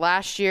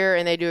last year,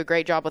 and they do a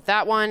great job with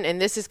that one, and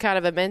this is kind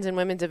of a men's and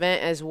women's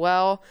event as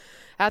well.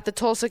 At the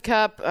Tulsa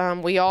Cup,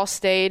 we all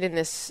stayed in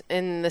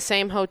the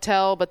same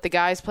hotel, but the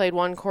guys played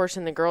one course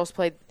and the girls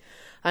played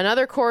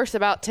another course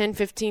about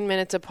 10-15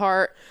 minutes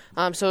apart.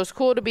 So it was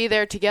cool to be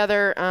there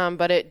together,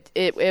 but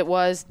it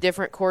was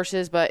different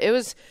courses. But it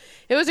was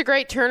a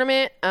great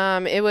tournament.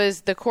 It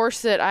was the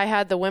course that I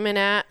had the women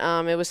at.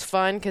 It was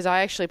fun because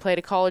I actually played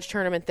a college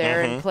tournament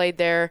there and played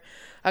there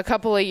a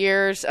couple of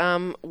years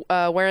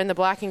wearing the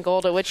black and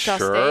gold at Wichita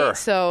State.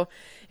 So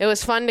it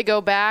was fun to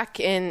go back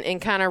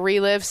and kind of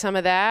relive some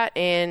of that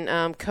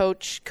and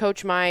coach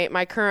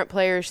my current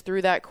players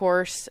through that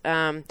course.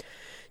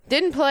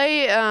 Didn't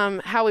play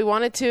how we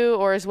wanted to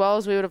or as well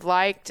as we would have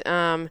liked.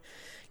 Kind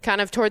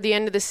of toward the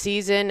end of the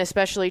season,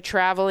 especially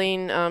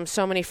traveling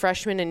so many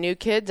freshmen and new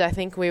kids, I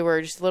think we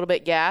were just a little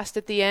bit gassed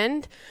at the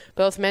end,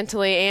 both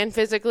mentally and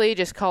physically.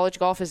 Just college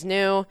golf is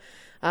new.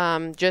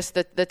 Just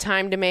the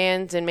time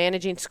demands and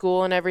managing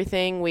school and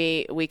everything,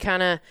 we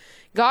kind of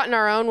got in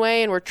our own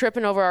way and we're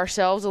tripping over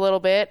ourselves a little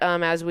bit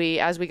as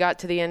we got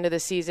to the end of the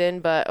season.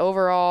 But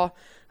overall,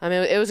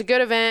 it was a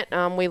good event.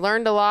 We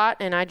learned a lot,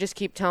 and I just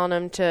keep telling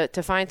them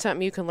to find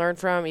something you can learn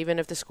from, even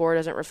if the score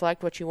doesn't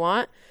reflect what you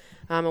want.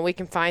 And we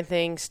can find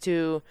things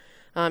to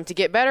to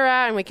get better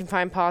at, and we can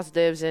find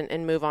positives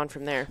and move on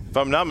from there. If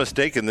I'm not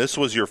mistaken, this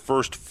was your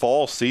first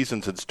fall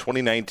season since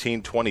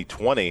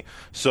 2019-2020.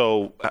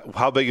 So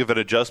how big of an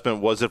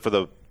adjustment was it for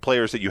the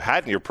players that you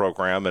had in your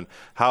program, and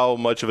how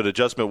much of an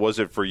adjustment was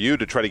it for you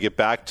to try to get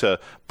back to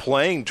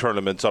playing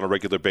tournaments on a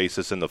regular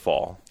basis in the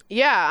fall?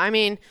 Yeah, I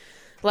mean,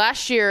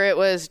 last year it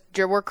was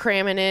we're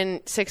cramming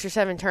in 6 or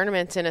 7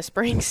 tournaments in a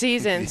spring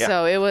season,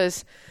 so it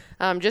was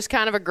just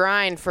kind of a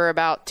grind for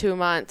about 2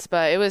 months.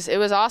 But it was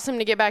awesome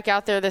to get back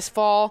out there this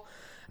fall.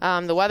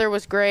 The weather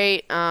was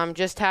great.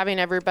 Just having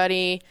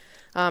everybody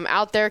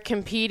out there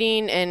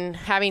competing and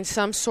having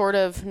some sort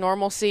of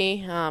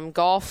normalcy.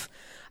 Golf,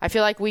 I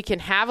feel like we can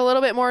have a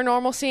little bit more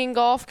normalcy in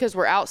golf because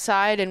we're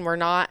outside and we're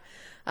not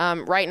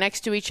right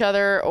next to each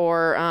other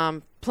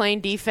or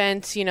playing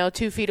defense,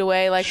 2 feet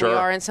away like we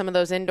are in some of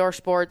those indoor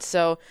sports.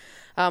 So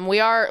we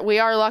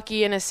are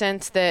lucky in a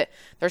sense that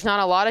there's not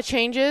a lot of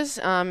changes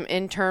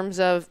in terms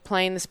of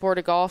playing the sport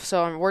of golf.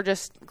 So we're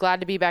just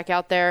glad to be back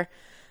out there.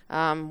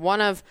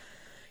 One of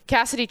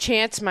Cassidy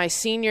Chance, my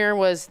senior,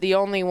 was the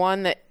only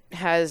one that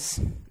has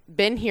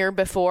been here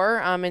before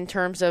in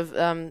terms of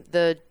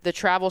the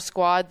travel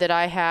squad that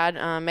I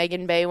had.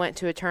 Megan Bay went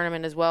to a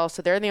tournament as well.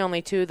 So they're the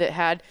only 2 that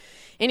had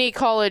any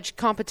college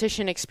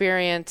competition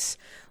experience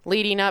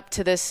leading up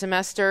to this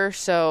semester.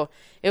 So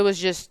it was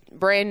just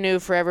brand new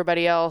for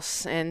everybody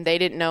else, and they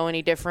didn't know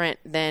any different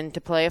than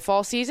to play a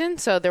fall season.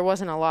 So there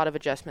wasn't a lot of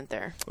adjustment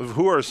there.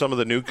 Who are some of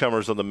the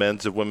newcomers on the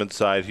men's and women's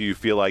side who you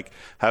feel like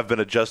have been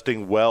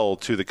adjusting well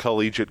to the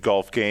collegiate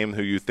golf game,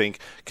 who you think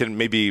can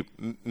maybe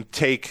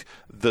take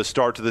the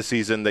start to the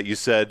season that you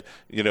said,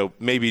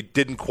 maybe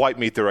didn't quite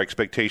meet their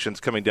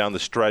expectations coming down the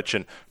stretch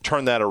and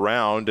turn that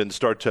around and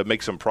start to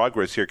make some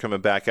progress here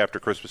coming back after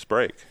Christmas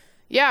break?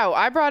 Yeah,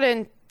 I brought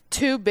in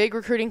 2 big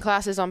recruiting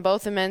classes on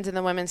both the men's and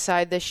the women's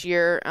side this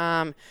year.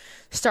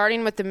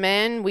 Starting with the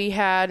men, we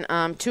had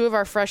 2 of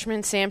our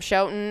freshmen, Sam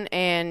Shelton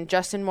and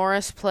Justin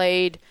Morris,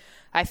 played,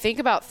 I think,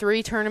 about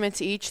 3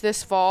 tournaments each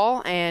this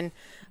fall, and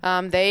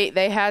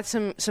they had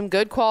some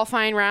good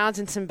qualifying rounds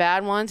and some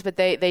bad ones, but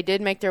they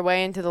did make their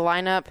way into the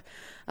lineup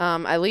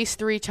at least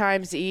 3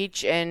 times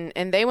each, and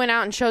they went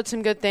out and showed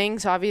some good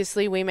things.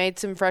 Obviously, we made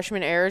some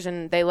freshman errors,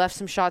 and they left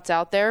some shots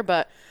out there,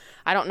 but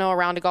I don't know a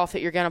round of golf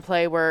that you're going to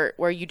play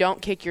where you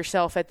don't kick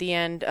yourself at the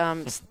end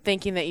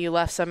thinking that you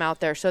left some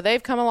out there. So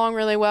they've come along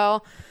really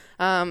well.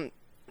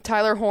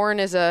 Tyler Horn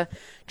is a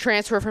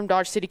transfer from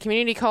Dodge City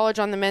Community College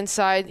on the men's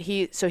side.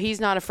 He's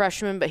not a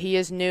freshman, but he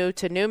is new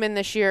to Newman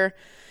this year.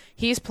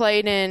 He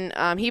played in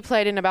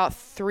about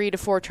 3 to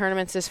 4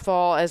 tournaments this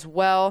fall as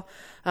well.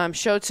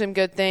 Showed some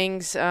good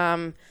things.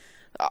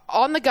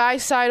 On the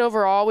guys' side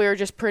overall, we were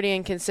just pretty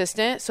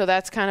inconsistent, so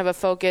that's kind of a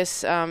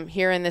focus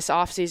here in this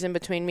offseason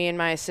between me and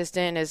my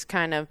assistant, is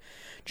kind of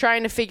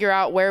trying to figure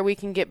out where we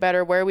can get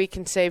better, where we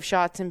can save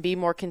shots and be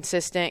more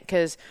consistent,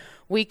 because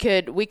we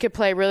could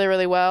play really,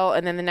 really well,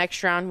 and then the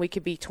next round we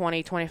could be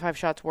 20, 25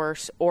 shots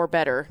worse or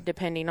better,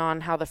 depending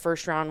on how the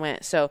first round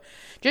went. So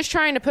just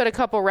trying to put a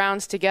couple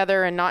rounds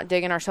together and not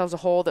digging ourselves a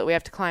hole that we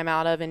have to climb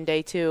out of in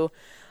day 2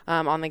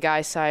 on the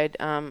guys' side.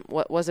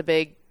 What was a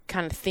big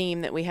kind of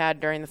theme that we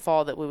had during the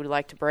fall that we would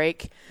like to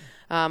break.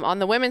 On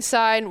the women's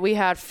side, we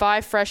had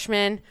 5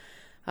 freshmen,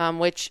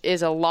 which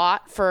is a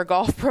lot for a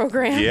golf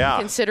program,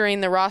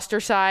 considering the roster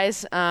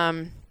size.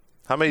 How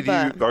many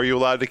are you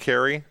allowed to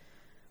carry?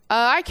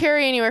 I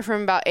carry anywhere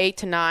from about 8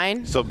 to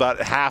 9. So about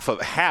half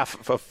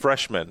of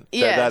freshmen.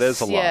 Yes, that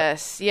is a lot.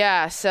 Yes,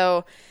 yeah.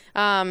 So,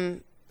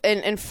 and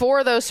 4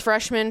 of those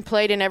freshmen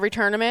played in every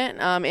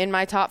tournament in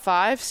my top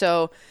 5.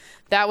 So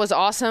that was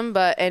awesome,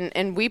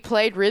 and we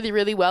played really,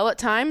 really well at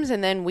times,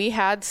 and then we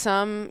had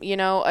some,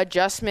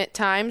 adjustment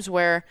times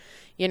where,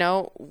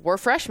 we're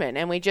freshmen,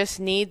 and we just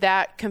need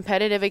that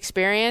competitive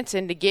experience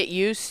and to get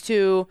used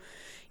to,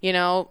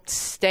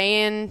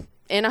 staying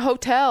in a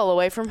hotel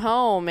away from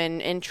home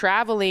and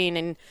traveling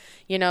and,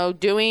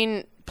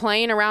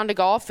 playing around a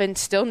golf and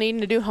still needing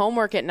to do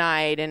homework at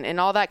night and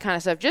all that kind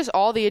of stuff. Just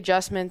all the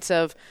adjustments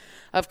of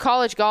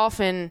college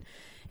golf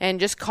and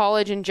just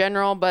college in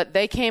general, but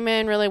they came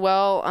in really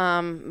well.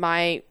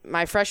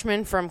 My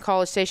freshman from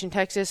College Station,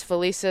 Texas,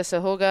 Felisa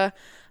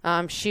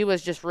Sahuga, she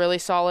was just really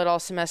solid all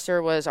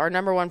semester, was our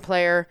number 1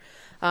 player.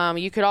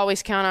 You could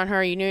always count on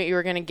her. You knew what you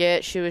were going to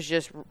get. She was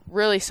just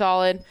really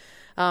solid.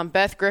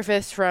 Beth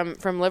Griffiths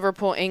from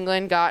Liverpool,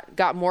 England,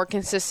 got more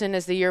consistent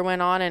as the year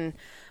went on,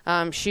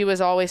 and she was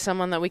always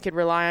someone that we could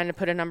rely on to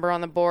put a number on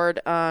the board.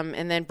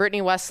 And then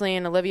Brittany Wesley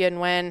and Olivia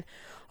Nguyen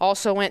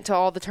also went to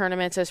all the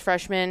tournaments as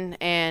freshmen,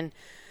 and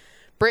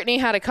Brittany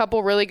had a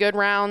couple really good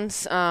rounds,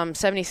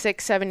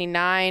 76,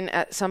 79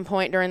 at some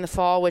point during the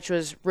fall, which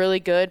was really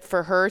good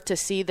for her to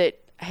see that,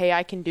 hey,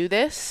 I can do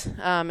this,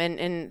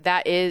 and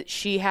that is,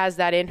 she has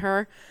that in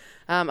her.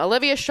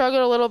 Olivia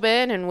struggled a little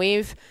bit, and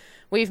we've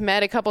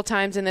met a couple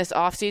times in this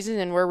off season,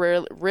 and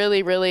we're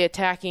really, really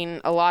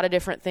attacking a lot of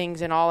different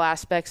things in all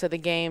aspects of the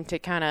game to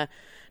kind of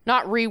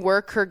not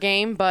rework her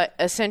game, but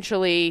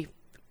essentially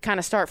kind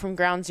of start from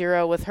ground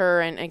zero with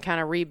her and kind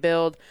of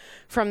rebuild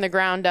from the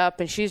ground up,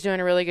 and she's doing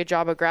a really good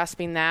job of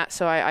grasping that.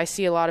 So I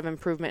see a lot of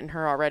improvement in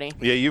her already.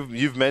 Yeah,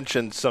 you've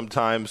mentioned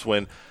sometimes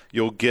when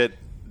you'll get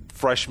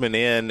freshmen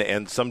in,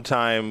 and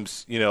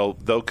sometimes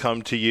they'll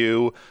come to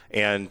you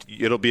and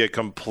it'll be a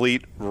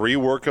complete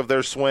rework of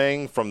their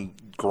swing from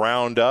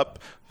ground up.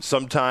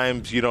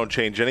 Sometimes you don't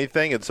change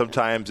anything, and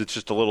sometimes it's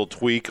just a little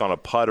tweak on a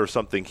putt or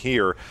something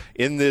here.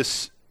 In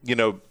this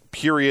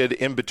period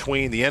in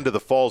between the end of the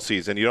fall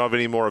season, you don't have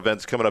any more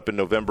events coming up in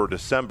November,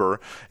 December,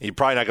 and you're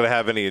probably not going to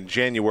have any in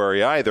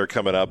January either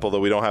coming up, although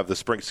we don't have the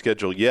spring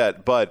schedule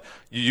yet. But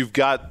you've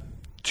got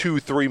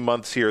 2-3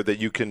 months here that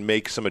you can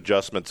make some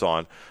adjustments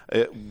on.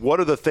 What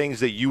are the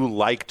things that you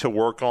like to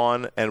work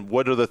on, and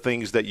what are the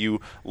things that you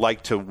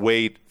like to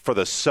wait for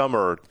the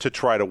summer to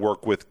try to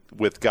work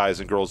with guys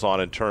and girls on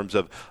in terms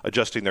of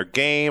adjusting their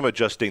game,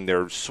 adjusting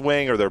their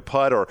swing or their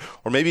putt, or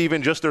maybe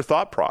even just their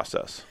thought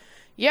process?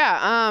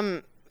 Yeah,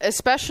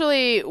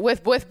 especially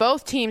with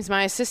both teams,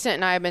 my assistant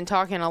and I have been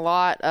talking a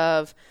lot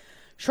of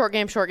short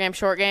game.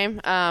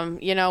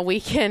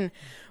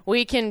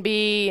 We can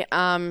be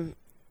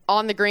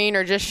on the green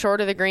or just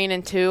short of the green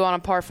in 2 on a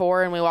par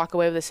 4, and we walk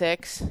away with a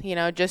 6,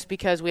 just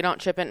because we don't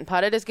chip it and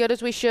putt it as good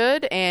as we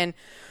should, and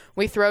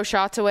we throw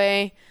shots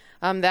away.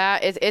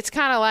 It's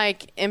kind of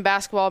like in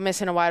basketball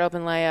missing a wide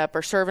open layup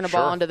or serving a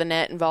ball into the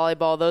net in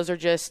volleyball. Those are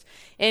just,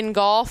 in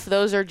golf,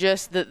 those are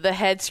just the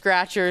head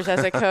scratchers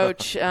as a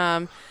coach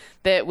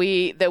that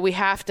we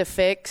have to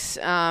fix,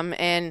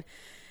 and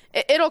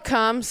it'll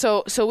come.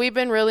 So we've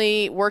been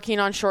really working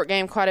on short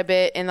game quite a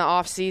bit in the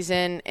off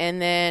season,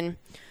 and then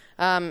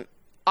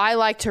I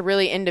like to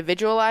really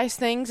individualize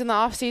things in the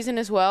off season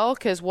as well,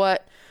 because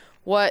what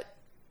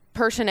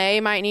person A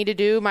might need to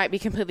do might be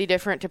completely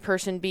different to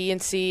person B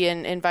and C,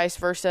 and vice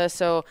versa.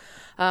 So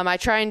I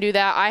try and do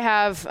that. I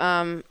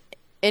have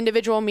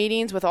individual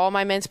meetings with all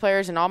my men's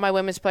players and all my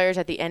women's players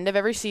at the end of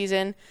every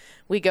season.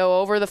 We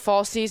go over the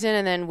fall season,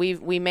 and then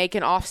we make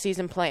an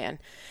off-season plan.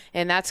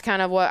 And that's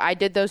kind of what I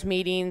did those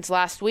meetings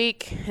last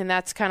week, and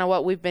that's kind of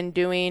what we've been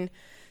doing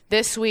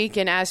this week.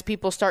 And as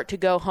people start to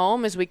go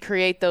home, as we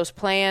create those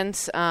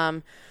plans,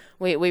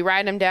 we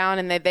write them down,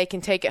 and they can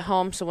take it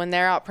home. So when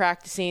they're out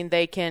practicing,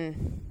 they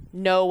can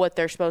know what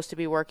they're supposed to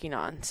be working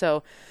on.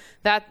 So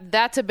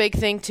that's a big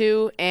thing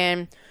too.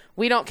 And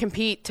we don't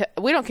compete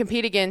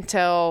again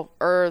till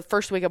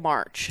first week of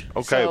March.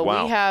 Okay, so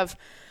wow. We have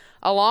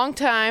a long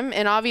time,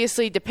 and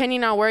obviously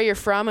depending on where you're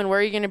from and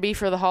where you're going to be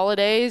for the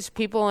holidays,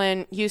 people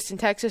in Houston,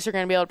 Texas are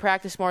going to be able to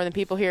practice more than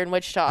people here in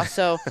Wichita.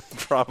 So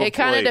it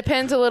kind of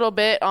depends a little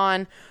bit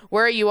on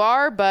where you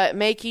are, but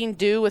making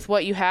do with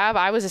what you have.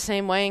 I was the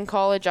same way in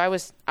college. I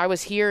was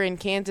here in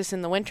Kansas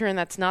in the winter, and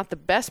that's not the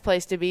best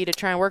place to be to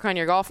try and work on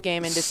your golf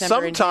game in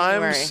December and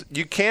January. Sometimes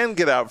you can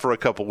get out for a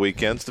couple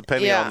weekends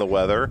depending on the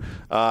weather.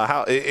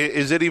 How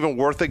is it even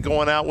worth it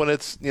going out when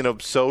it's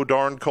so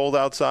darn cold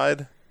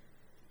outside?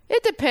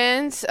 It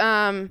depends.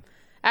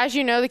 As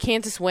you know, the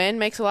Kansas wind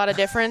makes a lot of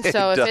difference.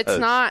 So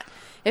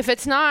if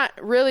it's not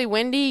really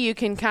windy, you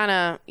can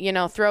kind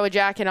of throw a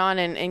jacket on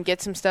and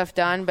get some stuff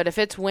done. But if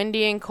it's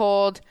windy and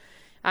cold,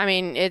 I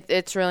mean,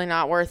 it's really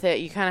not worth it.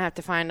 You kind of have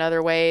to find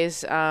other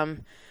ways. Whether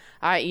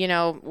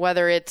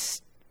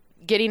it's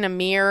getting a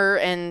mirror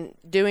and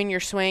doing your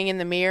swing in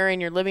the mirror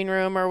in your living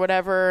room or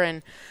whatever,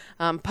 and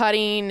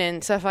putting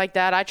and stuff like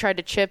that. I tried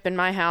to chip in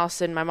my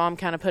house, and my mom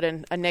kind of put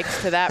a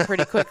nix to that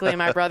pretty quickly,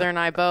 my brother and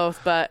I both.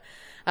 But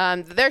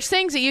there's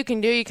things that you can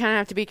do. You kind of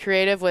have to be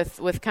creative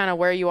with kind of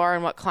where you are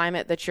and what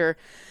climate that you're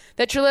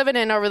living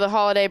in over the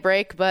holiday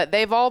break. But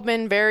they've all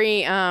been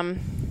very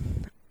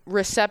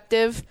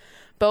receptive,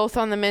 both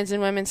on the men's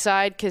and women's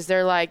side, because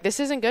they're like, this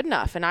isn't good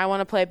enough, and I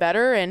want to play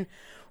better, and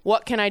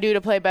what can I do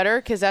to play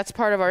better? Because that's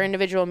part of our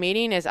individual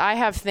meeting is I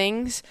have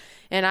things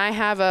and I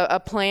have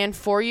a plan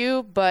for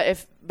you,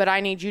 but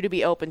I need you to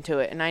be open to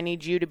it, and I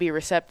need you to be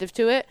receptive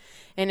to it.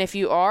 And if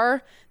you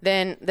are,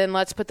 then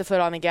let's put the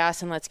foot on the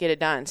gas and let's get it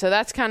done. So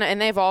that's kind of,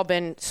 and they've all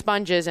been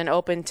sponges and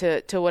open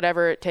to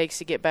whatever it takes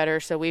to get better.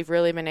 So we've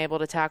really been able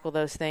to tackle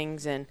those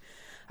things, and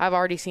I've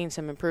already seen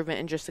some improvement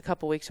in just a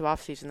couple weeks of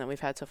off season that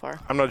we've had so far.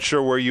 I'm not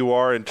sure where you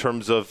are in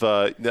terms of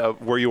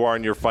where you are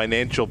in your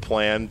financial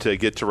plan to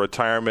get to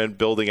retirement,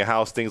 building a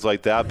house, things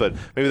like that. But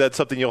maybe that's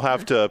something you'll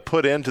have to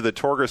put into the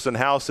Torgerson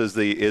house is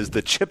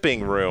the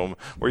chipping room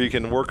where you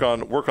can work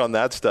on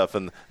that stuff,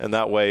 and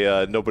that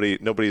way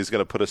nobody is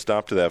going to put a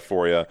stop to that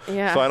for you.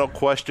 Yeah. Final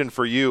question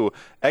for you: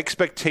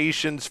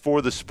 expectations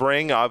for the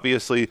spring?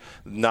 Obviously,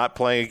 not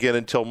playing again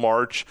until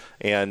March,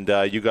 and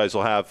you guys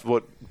will have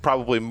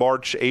probably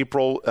March,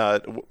 April.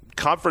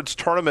 Conference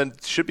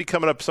tournament should be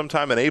coming up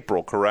sometime in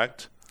April,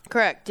 correct?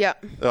 Correct, yeah.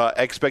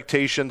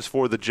 Expectations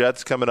for the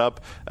Jets coming up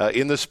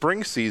in the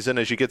spring season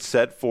as you get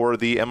set for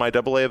the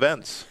MIAA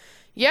events.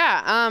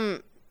 Yeah,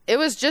 it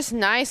was just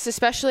nice,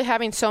 especially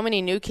having so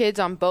many new kids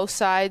on both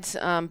sides,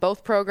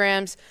 both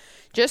programs,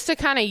 just to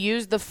kind of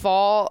use the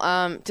fall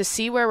to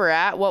see where we're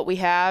at, what we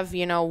have,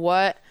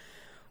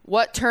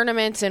 what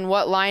tournaments and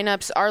what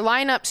lineups. Our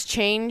lineups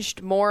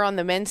changed more on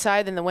the men's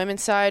side than the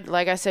women's side.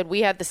 Like I said,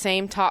 we had the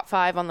same top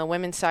 5 on the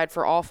women's side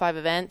for all 5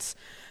 events.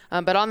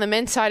 But on the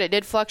men's side, it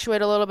did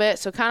fluctuate a little bit.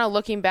 So kind of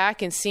looking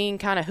back and seeing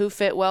kind of who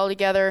fit well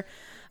together,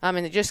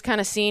 and just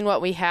kind of seeing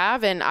what we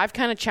have. And I've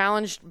kind of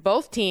challenged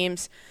both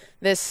teams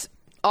this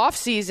off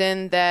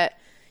season that,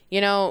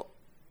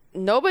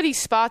 nobody's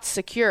spot's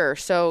secure.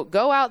 So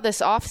go out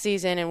this off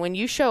season, and when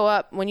you show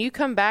up, when you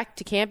come back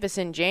to campus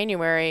in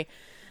January,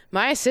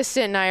 my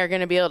assistant and I are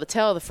going to be able to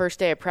tell the first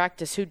day of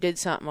practice who did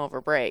something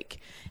over break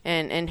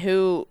and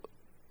who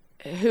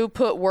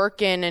put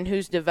work in and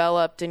who's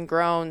developed and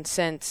grown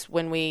since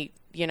when we,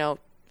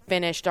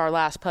 finished our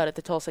last putt at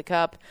the Tulsa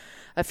Cup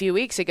a few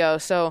weeks ago.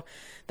 So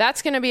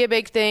that's going to be a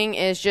big thing,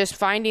 is just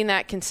finding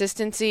that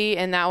consistency.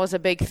 And that was a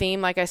big theme,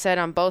 like I said,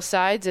 on both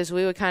sides, is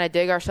we would kind of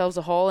dig ourselves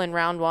a hole in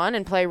round 1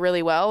 and play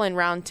really well in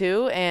round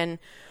 2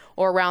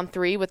 or round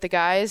 3 with the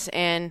guys.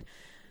 And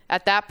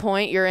at that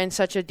point, you're in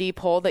such a deep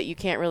hole that you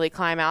can't really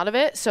climb out of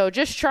it. So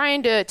just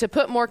trying to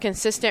put more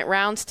consistent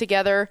rounds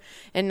together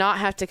and not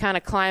have to kind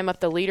of climb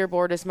up the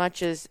leaderboard as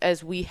much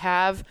as we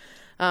have.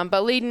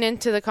 But leading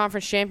into the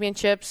conference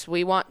championships,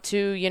 we want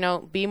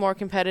to, be more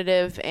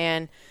competitive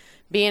and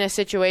be in a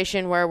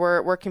situation where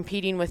we're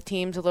competing with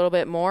teams a little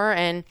bit more.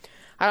 And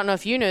I don't know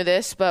if you knew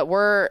this, but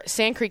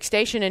Sand Creek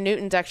Station in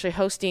Newton's actually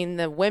hosting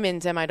the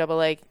women's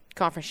MIAA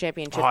conference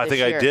championship. I think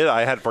year. I did.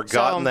 I had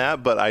forgotten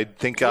that, but I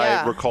think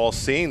I recall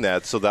seeing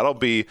that. So that'll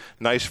be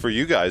nice for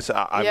you guys.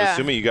 I'm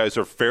assuming you guys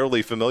are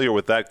fairly familiar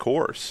with that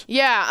course.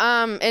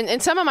 Yeah,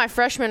 and some of my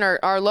freshmen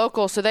are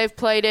local, so they've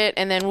played it,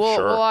 and then we'll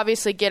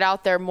obviously get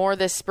out there more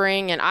this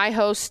spring. And I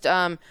host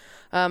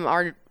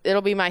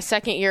it'll be my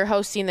second year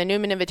hosting the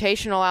Newman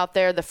Invitational out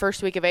there the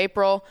first week of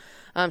April.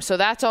 So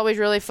that's always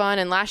really fun.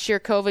 And last year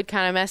COVID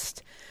kind of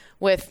messed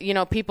with,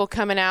 people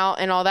coming out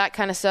and all that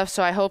kind of stuff.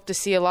 So I hope to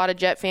see a lot of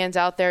Jet fans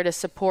out there to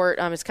support.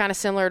 It's kind of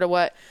similar to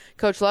what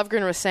Coach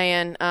Lovgren was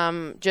saying.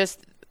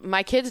 Just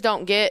my kids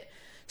don't get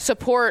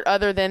support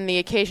other than the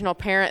occasional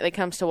parent that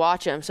comes to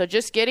watch them. So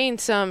just getting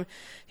some,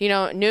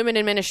 Newman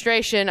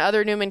administration,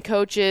 other Newman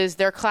coaches,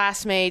 their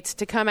classmates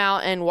to come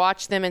out and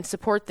watch them and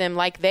support them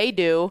like they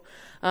do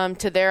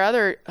to their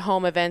other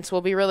home events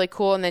will be really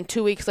cool. And then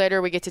 2 weeks later,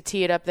 we get to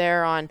tee it up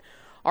there on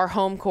our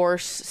home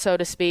course, so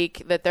to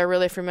speak, that they're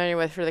really familiar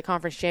with for the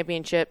conference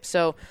championship.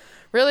 So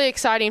really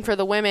exciting for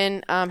the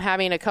women,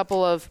 having a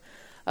couple of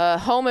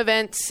home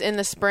events in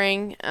the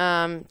spring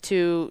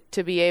to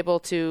be able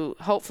to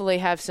hopefully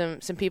have some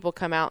people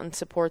come out and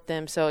support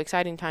them. So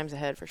exciting times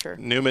ahead for sure.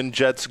 Newman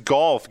Jets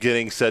golf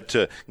getting set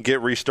to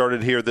get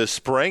restarted here this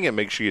spring, and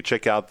make sure you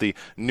check out the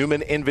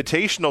Newman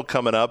Invitational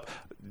coming up.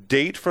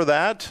 Date for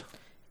that?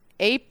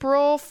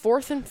 April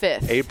 4th and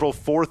 5th. April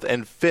 4th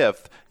and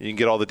 5th. You can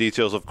get all the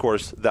details, of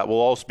course. That will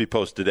also be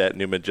posted at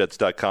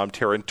newmanjets.com.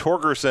 Taryn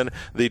Torgerson,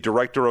 the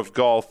director of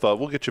golf.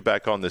 We'll get you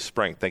back on this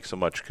spring. Thanks so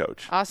much,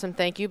 Coach. Awesome.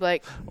 Thank you,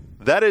 Blake.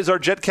 That is our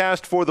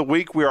JetCast for the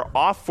week. We are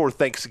off for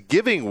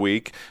Thanksgiving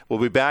week. We'll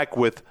be back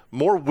with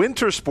more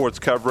winter sports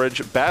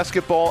coverage,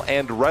 basketball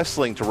and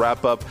wrestling to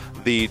wrap up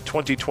the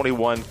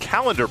 2021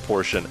 calendar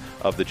portion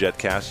of the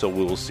JetCast. So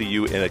we will see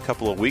you in a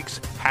couple of weeks.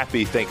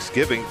 Happy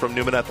Thanksgiving from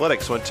Newman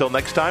Athletics. So until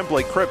next time,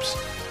 Blake Cripps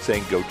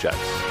saying go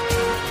Jets.